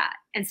you do that.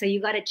 And so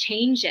you got to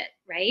change it,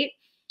 right?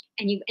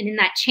 And in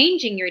that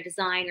changing your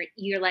design,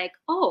 you're like,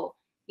 oh,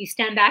 you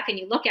stand back and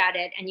you look at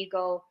it and you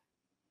go,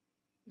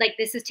 like,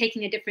 this is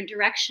taking a different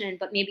direction,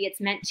 but maybe it's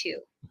meant to.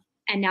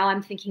 And now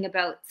I'm thinking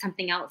about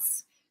something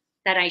else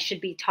that I should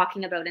be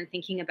talking about and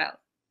thinking about.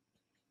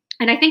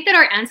 And I think that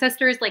our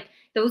ancestors, like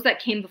those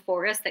that came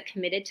before us, that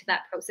committed to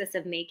that process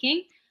of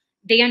making,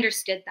 they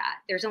understood that.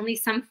 There's only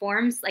some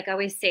forms, like I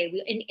always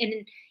say,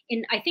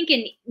 I think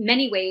in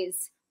many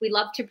ways, we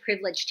love to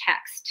privilege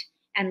text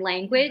and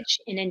language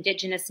in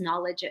Indigenous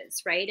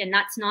knowledges, right? And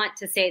that's not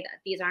to say that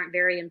these aren't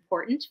very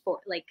important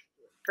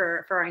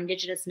for our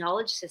Indigenous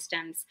knowledge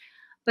systems.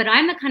 But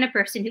I'm the kind of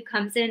person who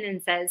comes in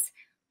and says,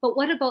 but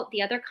what about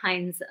the other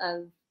kinds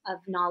of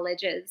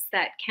knowledges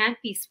that can't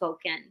be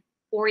spoken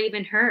or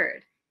even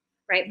heard,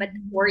 right? But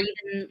or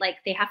even like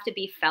they have to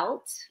be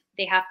felt.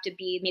 They have to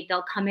be, maybe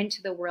they'll come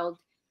into the world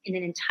in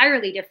an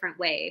entirely different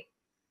way,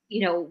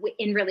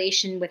 in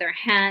relation with our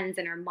hands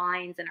and our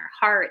minds and our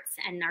hearts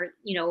and our,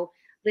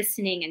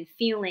 listening and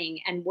feeling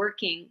and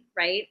working,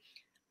 right?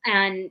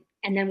 And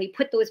then we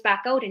put those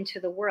back out into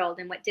the world,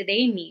 and what do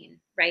they mean,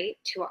 right?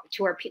 To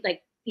our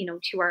like,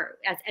 to our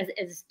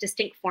as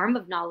distinct form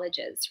of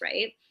knowledges,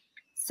 right?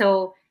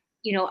 So,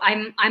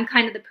 I'm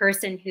kind of the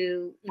person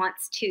who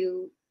wants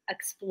to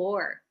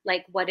explore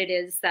like what it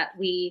is that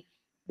we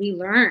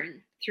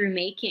learn through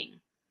making.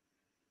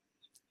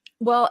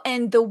 Well,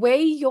 and the way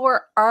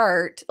your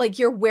art, like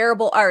your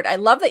wearable art, I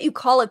love that you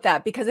call it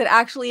that, because it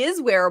actually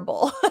is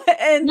wearable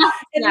and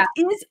it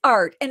is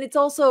art, and it's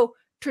also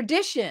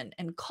tradition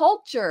and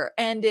culture,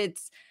 and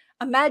it's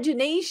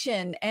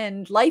imagination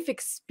and life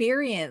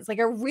experience. Like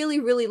I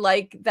really, really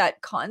like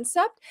that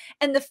concept,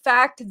 and the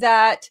fact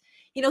that,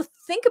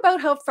 think about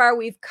how far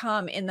we've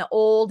come in the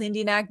old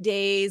Indian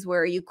days,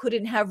 where you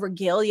couldn't have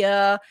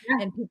regalia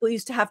and people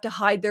used to have to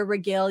hide their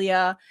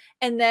regalia.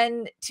 And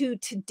then to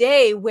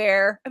today,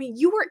 where, I mean,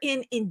 you were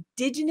in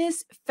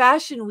Indigenous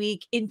Fashion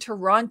Week in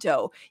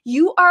Toronto.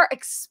 You are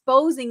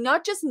exposing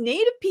not just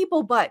Native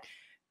people, but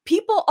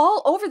people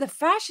all over the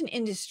fashion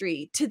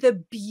industry to the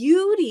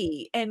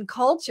beauty and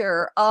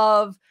culture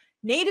of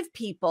Native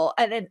people,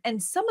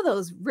 and some of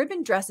those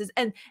ribbon dresses,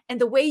 and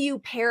the way you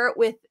pair it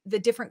with the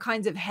different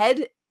kinds of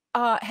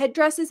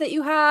headdresses that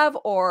you have,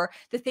 or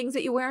the things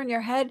that you wear on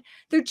your head.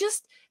 They're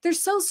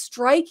so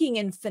striking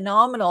and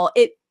phenomenal.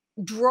 It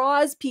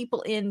draws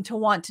people in to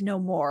want to know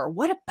more.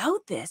 What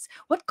about this?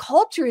 What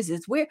culture is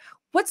this?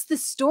 What's the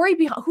story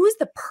behind? Who's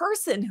the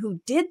person who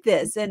did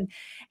this? And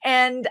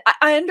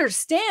I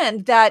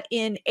understand that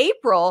in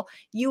April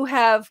you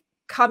have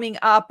coming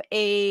up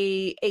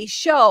a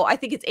show. I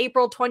think it's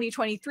April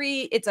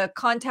 2023. It's a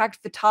contact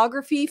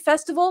photography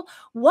festival.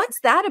 What's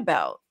that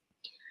about?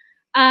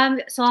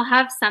 So I'll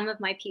have some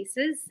of my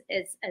pieces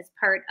as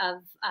part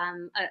of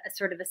a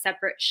sort of a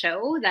separate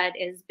show that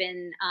has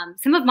been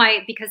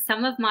because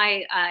some of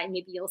my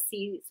maybe you'll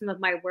see some of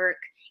my work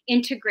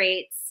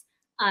integrates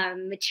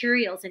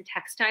materials and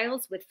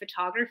textiles with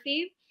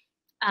photography.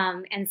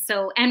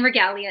 And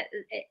regalia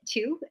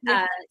too.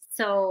 Yeah.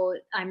 So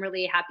I'm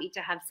really happy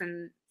to have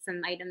some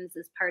items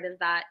as part of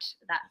that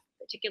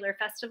particular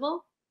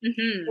festival.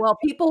 Hmm. Well,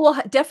 people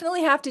will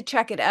definitely have to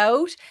check it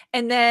out.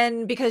 And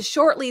then, because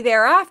shortly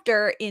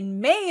thereafter, in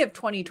May of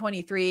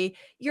 2023,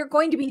 you're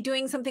going to be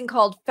doing something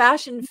called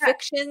Fashion Yeah,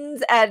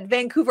 Fictions at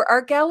Vancouver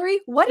Art Gallery.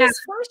 What yeah. is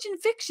Fashion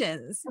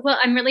Fictions? Well,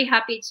 I'm really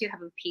happy to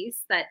have a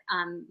piece that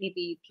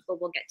maybe people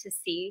will get to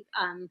see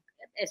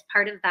as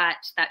part of that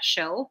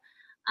show.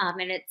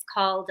 And it's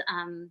called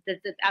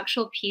the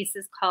actual piece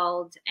is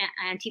called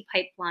Anti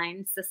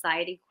Pipeline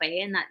Society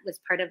Quay, and that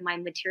was part of my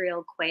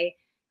material Quay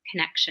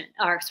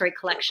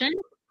collection.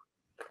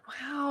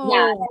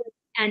 Yeah, Wow.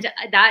 and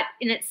that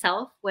in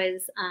itself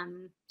was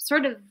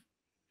sort of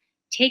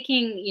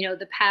taking,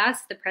 the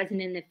past, the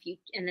present, and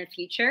the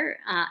future,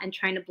 and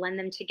trying to blend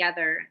them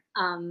together.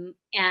 And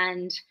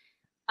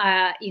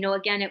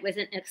again, it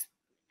wasn't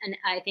and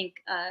I think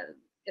a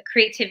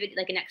creativity,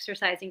 like an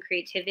exercise in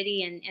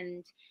creativity,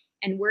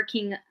 and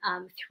working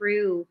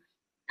through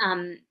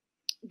um,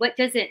 what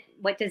does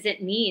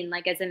it mean,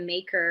 like as a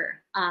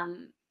maker,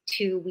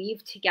 to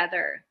weave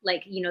together,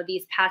 like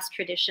these past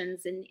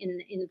traditions in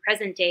the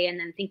present day, and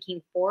then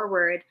thinking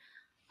forward.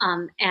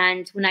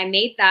 And when I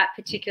made that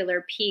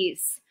particular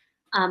piece,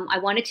 I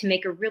wanted to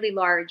make a really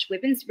large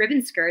ribbon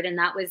skirt, and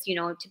that was,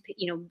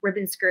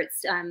 ribbon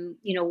skirts,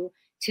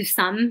 to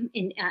some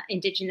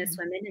Indigenous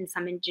women and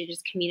some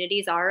Indigenous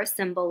communities are a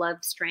symbol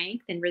of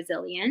strength and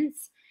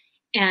resilience,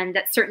 and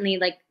that certainly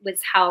like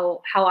was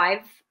how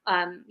I've,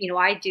 I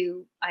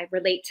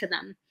relate to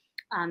them,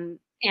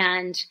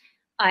 and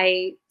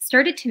I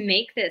started to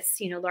make this,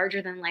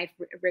 larger than life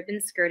ribbon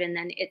skirt, and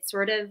then it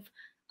sort of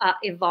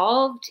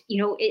evolved.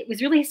 It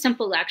was really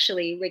simple,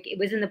 actually. Like, it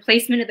was in the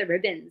placement of the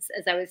ribbons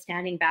as I was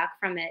standing back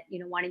from it,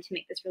 wanting to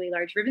make this really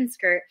large ribbon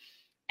skirt.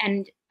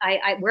 And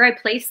I where I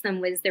placed them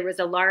was there was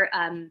a large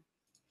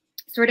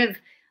sort of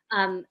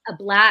the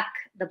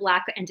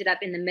black ended up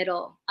in the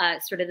middle,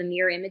 sort of the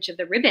mirror image of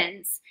the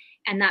ribbons,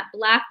 and that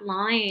black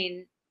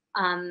line.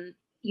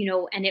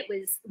 And it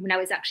was when I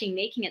was actually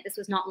making it. This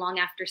was not long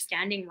after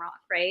Standing Rock,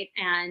 right?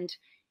 And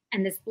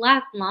this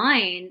black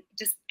line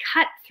just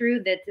cut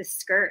through the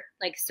skirt,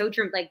 like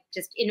like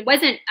just, it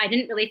wasn't, I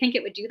didn't really think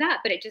it would do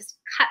that, but it just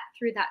cut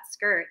through that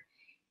skirt.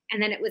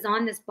 And then it was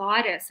on this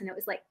bodice, and it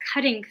was like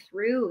cutting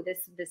through it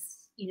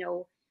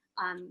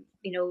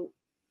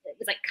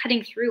was like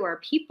cutting through our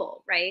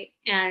people, right?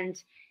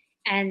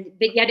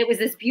 But yet it was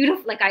this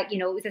beautiful, like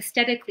it was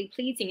aesthetically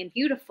pleasing and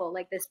beautiful,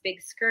 like this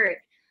big skirt.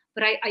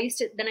 But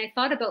I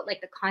thought about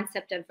like the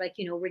concept of like,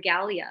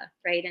 regalia,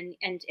 right?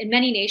 And in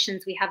many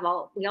nations we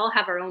all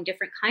have our own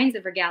different kinds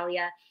of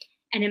regalia.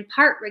 And in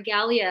part,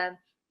 regalia,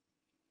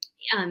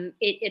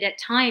 it at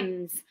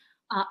times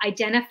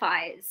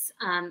identifies,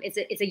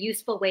 is a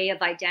useful way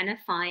of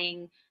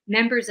identifying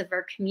members of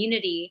our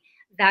community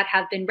that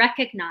have been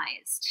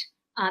recognized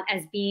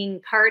as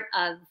being part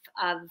of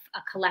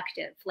a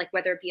collective, like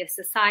whether it be a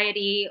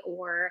society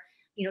or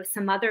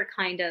some other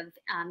kind of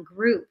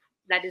group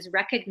that is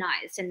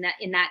recognized, and that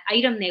in that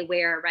item they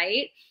wear,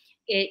 right?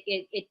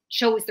 It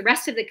shows the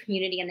rest of the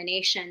community and the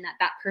nation that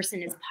that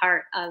person is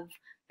part of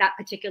that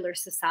particular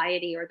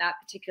society or that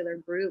particular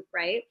group,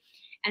 right?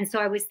 And so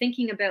I was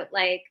thinking about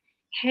like,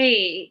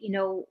 hey,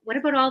 what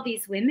about all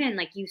these women,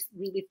 like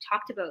we've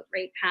talked about,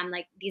 right, Pam,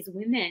 like these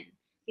women,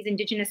 these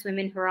Indigenous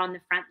women who are on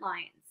the front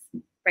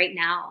lines right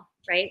now,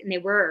 right? And they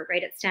were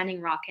right at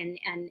Standing Rock, and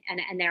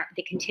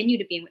they continue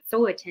to be in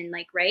Wet'suwet'en,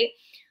 like, right?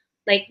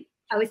 Like,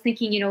 I was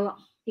thinking,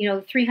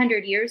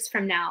 300 years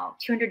from now,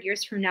 200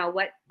 years from now,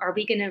 what are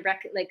we going to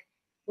like?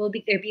 Will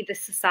there be the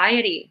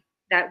society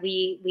that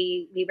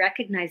we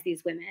recognize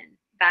these women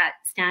that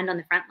stand on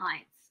the front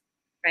lines,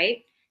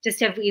 right? Just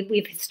have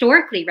we've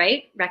historically,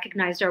 right,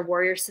 recognized our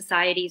warrior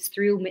societies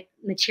through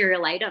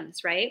material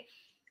items, right?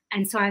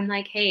 And so I'm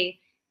like, hey,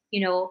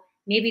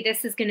 maybe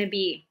this is going to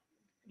be,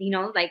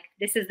 like,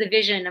 this is the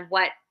vision of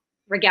what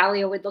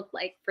regalia would look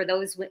like for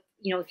those,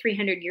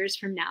 300 years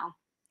from now.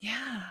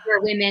 Yeah.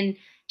 For women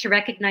to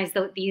recognize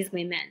these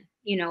women,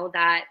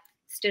 that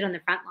stood on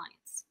the front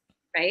lines,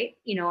 right?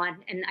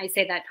 And I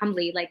say that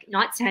humbly, like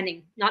not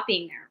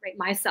being there, right?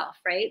 Myself,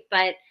 right?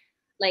 But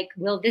like,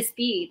 will this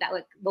be that?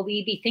 Like, will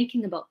we be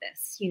thinking about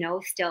this,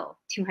 still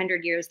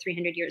 200 years,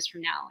 300 years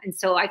from now? And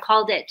so I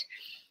called it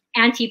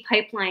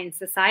Anti-Pipeline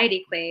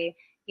Society Quay,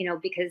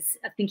 because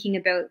of thinking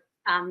about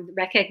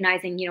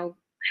recognizing,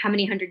 how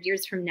many hundred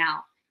years from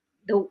now,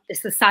 a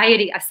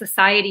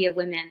society of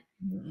women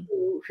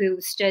who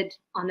stood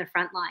on the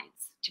front lines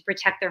to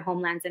protect their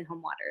homelands and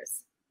home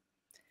waters.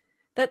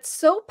 That's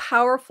so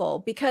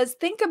powerful, because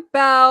think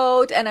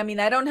about, and I mean,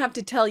 I don't have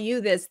to tell you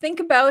this, think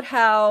about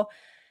how,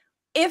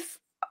 if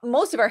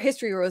most of our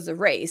history was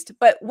erased,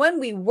 but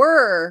when we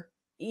were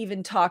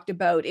even talked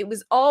about, it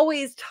was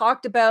always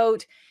talked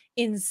about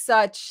in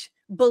such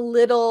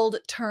belittled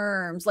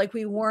terms, like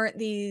we weren't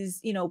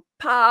these,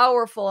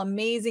 powerful,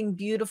 amazing,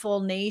 beautiful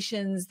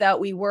nations that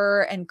we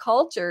were, and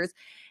cultures.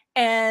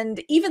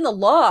 And even the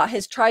law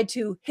has tried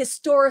to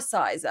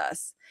historicize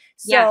us.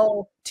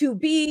 So to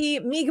be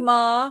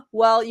Mi'kmaq,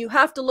 well, you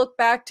have to look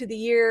back to the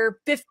year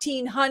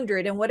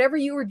 1500, and whatever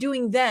you were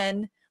doing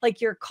then,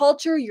 like your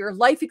culture, your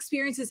life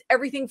experiences,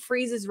 everything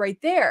freezes right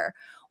there.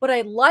 What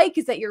I like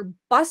is that you're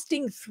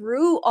busting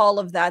through all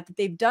of that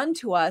they've done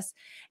to us,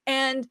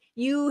 and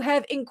you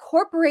have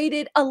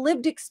incorporated a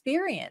lived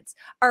experience,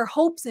 our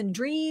hopes and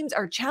dreams,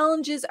 our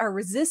challenges, our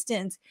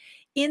resistance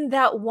in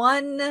that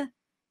one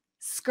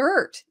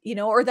skirt, you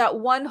know, or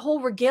that one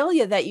whole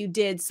regalia that you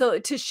did. So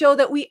to show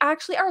that we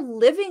actually are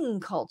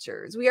living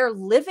cultures, we are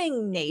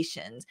living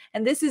nations,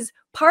 and this is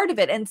part of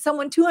it. And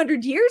someone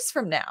 200 years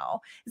from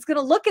now is going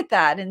to look at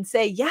that and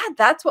say, yeah,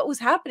 that's what was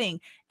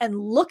happening. And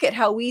look at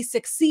how we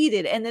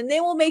succeeded. And then they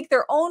will make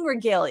their own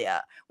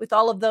regalia with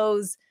all of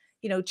those,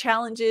 you know,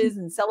 challenges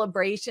and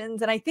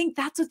celebrations. And I think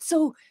that's what's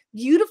so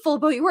beautiful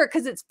about your work,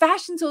 because it's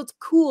fashion, so it's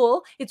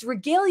cool, it's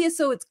regalia,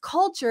 so it's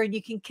culture, and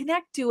you can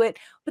connect to it,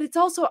 but it's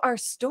also our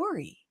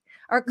story,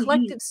 our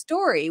collective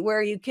story,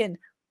 where you can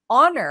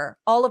honor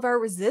all of our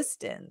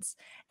resistance.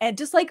 And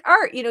just like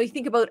art, you know, you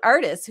think about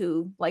artists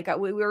who, like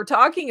we were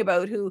talking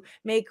about, who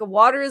make a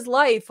water is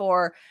life,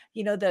 or,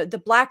 you know,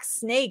 the black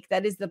snake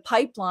that is the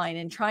pipeline,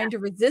 and trying to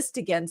resist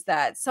against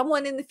that.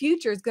 Someone in the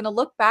future is going to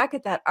look back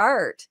at that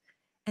art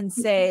and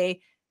say,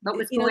 What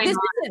was you know, going this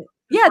on? isn't,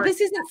 yeah,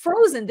 this isn't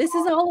frozen. This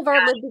is all of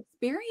our lived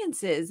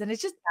experiences. And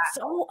it's just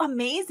so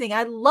amazing.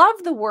 I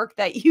love the work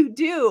that you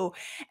do.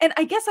 And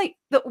I guess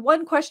the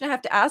one question I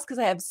have to ask, because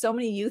I have so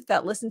many youth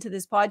that listen to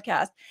this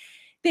podcast,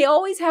 they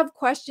always have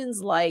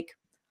questions like,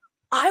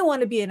 I want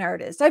to be an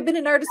artist. I've been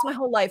an artist my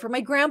whole life, or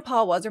my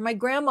grandpa was, or my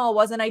grandma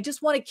was, and I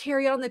just want to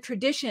carry on the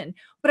tradition.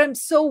 But I'm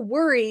so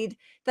worried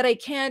that I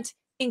can't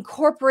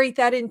incorporate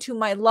that into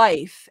my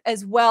life,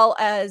 as well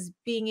as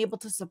being able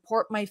to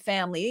support my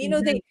family. You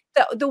know,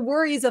 the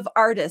worries of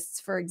artists,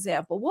 for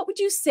example. What would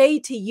you say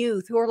to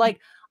youth who are like,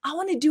 I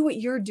want to do what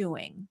you're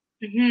doing?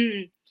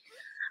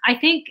 I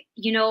think,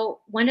 you know,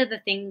 one of the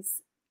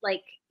things,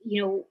 like,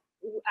 you know,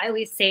 I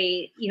always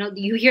say, you know,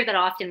 you hear that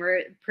often where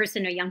a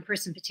person, a young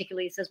person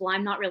particularly, says, well,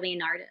 I'm not really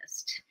an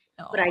artist,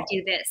 but I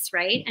do this,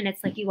 right? And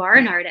it's like, you are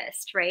an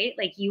artist, right?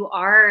 Like you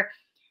are,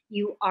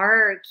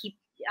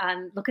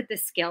 look at the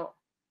skill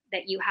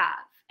that you have,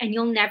 and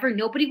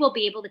nobody will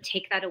be able to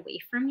take that away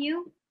from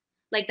you.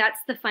 Like that's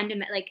the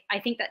fundamental, like, I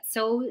think that's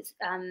so,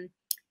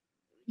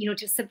 you know,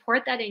 to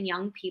support that in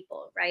young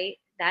people, right?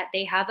 That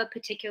they have a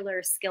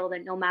particular skill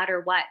that no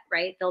matter what,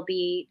 right?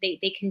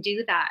 They can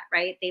do that,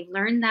 right? They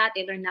learn that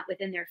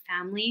within their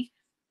family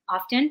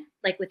often,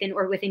 like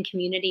within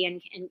community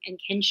and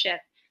kinship,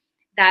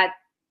 that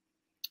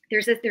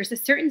there's a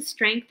certain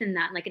strength in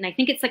that. Like, and I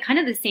think it's like kind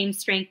of the same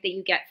strength that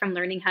you get from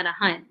learning how to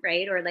hunt,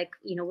 right? Or like,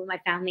 you know, when my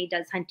family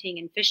does hunting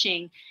and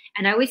fishing.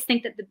 And I always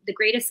think that the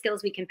greatest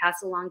skills we can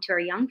pass along to our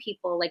young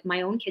people, like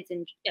my own kids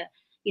and,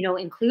 you know,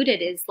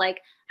 included, is like,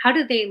 how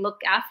do they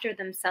look after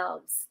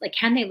themselves? Like,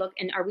 can they look,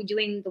 and are we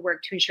doing the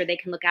work to ensure they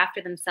can look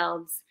after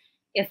themselves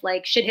if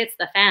like shit hits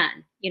the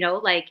fan, you know,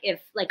 like if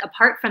like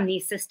apart from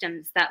these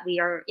systems that we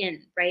are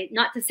in, right?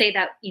 Not to say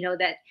that, you know,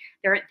 that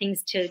there aren't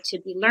things to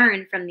be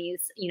learned from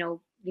these, you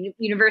know,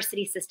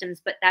 university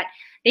systems, but that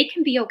they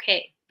can be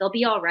okay. They'll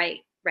be all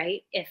right,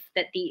 right? If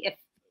the,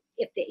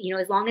 you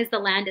know, as long as the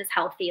land is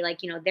healthy,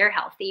 like, you know, they're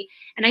healthy.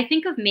 And I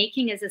think of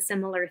making as a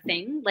similar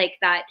thing, like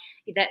that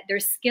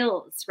there's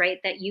skills, right,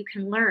 that you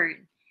can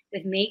learn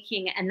with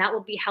making, and that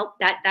will be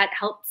that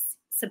helps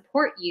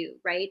support you,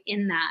 right,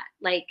 in that.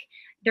 Like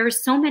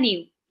there's so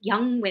many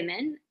young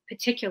women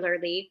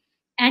particularly,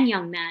 and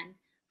young men,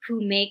 who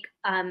make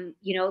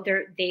you know,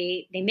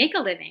 they make a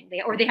living,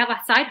 they have a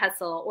side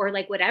hustle or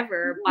like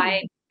whatever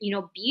by, you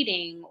know,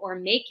 beading or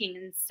making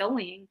and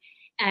sewing.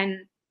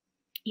 And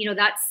you know,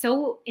 that's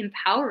so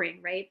empowering,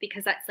 right?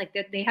 Because that's like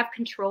that they have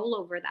control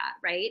over that,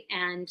 right?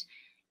 And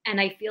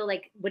I feel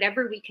like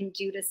whatever we can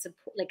do to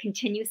support, like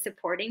continue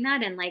supporting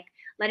that, and like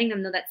letting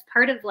them know that's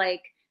part of,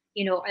 like,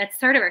 you know,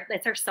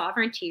 that's our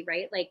sovereignty,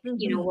 right? Like,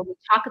 you know, when we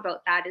talk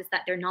about that, is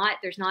that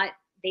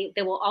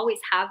they will always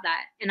have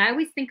that. And I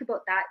always think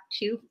about that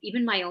too,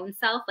 even my own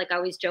self. Like I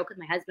always joke with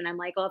my husband, I'm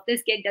like, oh, if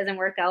this gig doesn't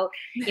work out,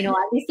 you know,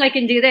 at least I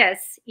can do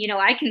this. You know,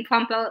 I can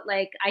pump out,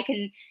 like I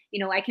can, you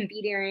know, I can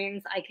bead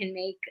earrings, I can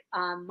make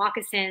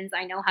moccasins,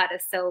 I know how to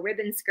sew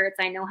ribbon skirts,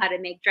 I know how to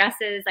make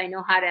dresses, I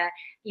know how to,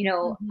 you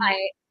know,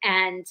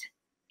 and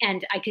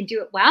I can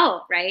do it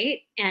well, right?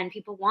 And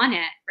people want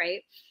it,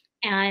 right?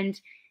 And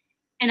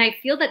I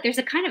feel that there's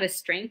a kind of a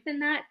strength in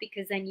that,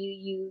 because then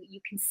you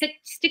can stick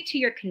to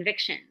your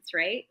convictions,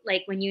 right?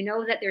 Like when you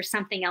know that there's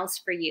something else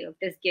for you if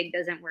this gig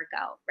doesn't work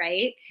out,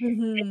 right?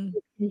 And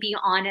you can be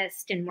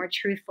honest and more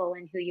truthful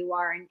in who you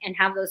are, and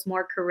have those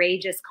more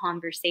courageous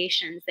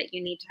conversations that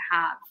you need to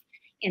have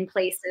in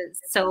places.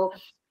 So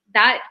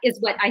that is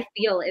what I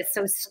feel is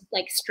so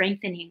like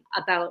strengthening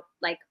about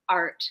like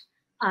art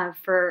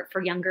for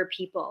younger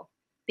people,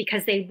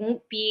 because they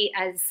won't be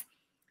as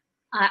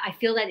I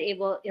feel that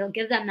it'll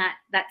give them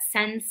that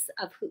sense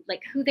of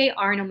who they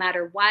are no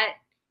matter what,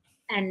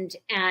 and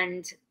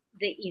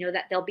that, you know,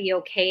 that they'll be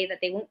okay, that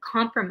they won't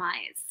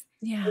compromise,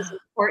 Yeah. those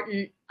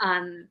important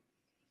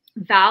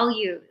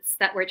values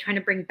that we're trying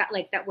to bring back,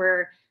 like that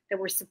we're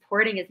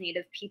supporting as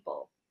Native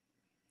people.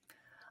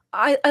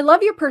 I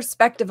love your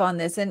perspective on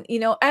this. And,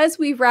 as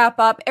we wrap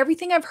up,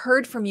 everything I've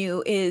heard from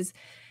you is,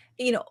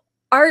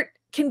 art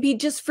can be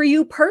just for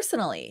you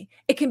personally.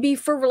 It can be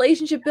for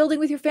relationship building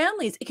with your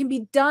families. It can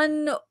be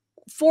done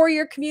for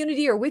your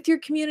community or with your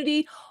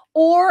community,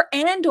 or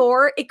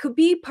it could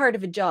be part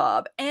of a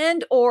job,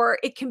 or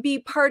it can be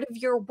part of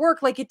your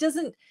work. Like it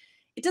doesn't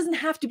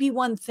have to be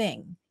one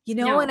thing,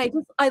 No.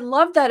 and I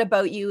love that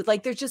about you.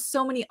 Like there's just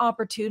so many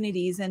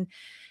opportunities. And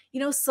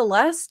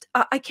Celeste,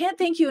 I can't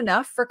thank you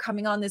enough for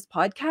coming on this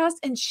podcast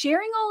and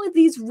sharing all of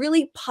these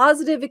really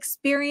positive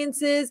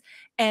experiences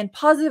and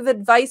positive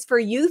advice for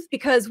youth,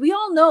 because we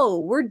all know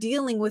we're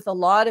dealing with a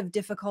lot of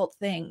difficult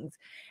things.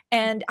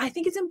 And I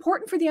think it's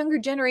important for the younger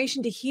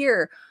generation to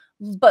hear.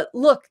 But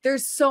look,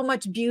 there's so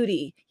much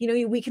beauty.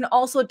 We can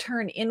also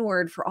turn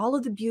inward for all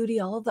of the beauty,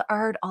 all of the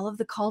art, all of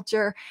the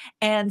culture,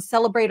 and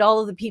celebrate all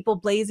of the people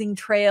blazing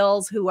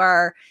trails who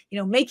are,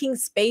 making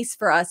space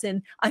for us.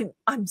 And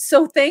I'm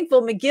so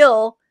thankful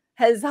McGill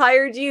has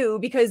hired you,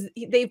 because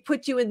they've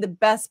put you in the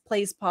best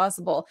place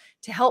possible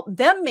to help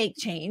them make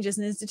change as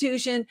an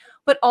institution,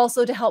 but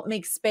also to help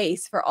make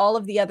space for all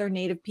of the other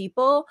Native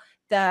people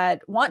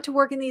that want to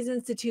work in these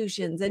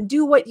institutions and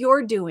do what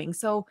you're doing.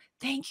 So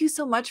thank you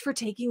so much for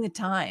taking the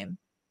time.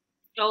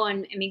 Oh,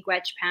 and I mean,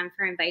 Gwetch, Pam,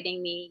 for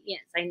inviting me.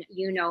 Yes,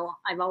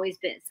 I've always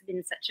been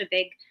such a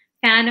big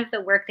fan of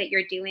the work that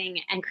you're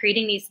doing and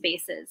creating these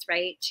spaces,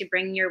 right, to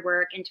bring your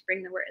work and to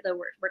bring the work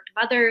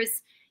of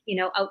others,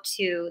 out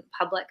to the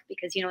public,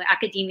 because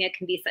academia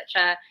can be such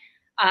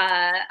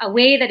a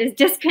way that is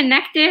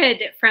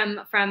disconnected from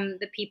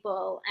the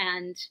people.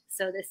 And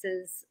so this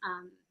is,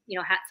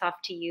 hats off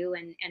to you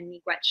and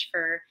Gwetch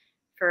for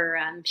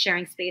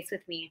sharing space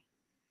with me.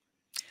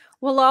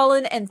 Well,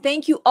 Alan, and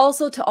thank you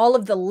also to all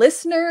of the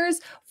listeners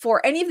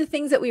for any of the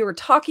things that we were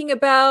talking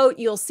about.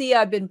 You'll see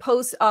I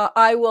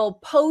will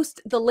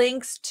post the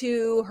links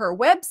to her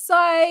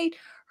website,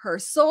 her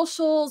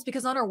socials,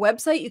 because on her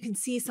website, you can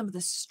see some of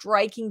the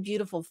striking,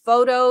 beautiful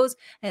photos.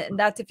 And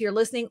that's if you're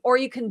listening, or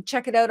you can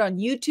check it out on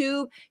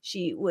YouTube.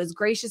 She was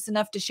gracious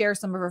enough to share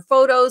some of her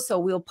photos. So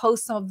we'll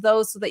post some of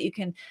those so that you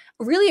can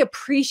really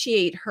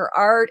appreciate her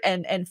art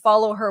and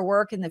follow her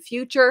work in the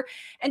future.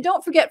 And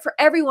don't forget, for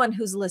everyone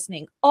who's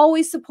listening,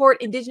 always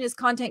support Indigenous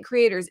content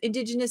creators,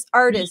 Indigenous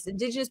artists,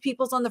 Indigenous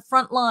peoples on the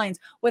front lines,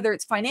 whether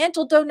it's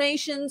financial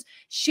donations,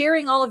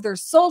 sharing all of their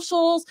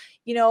socials,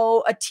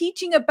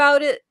 teaching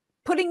about it,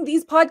 putting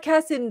these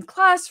podcasts in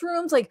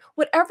classrooms, like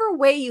whatever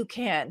way you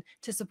can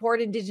to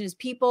support Indigenous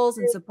peoples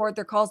and support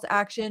their calls to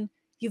action.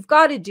 You've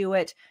got to do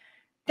it.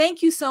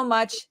 Thank you so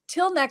much.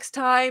 Till next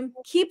time,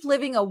 keep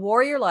living a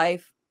warrior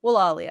life.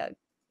 Walaaliag.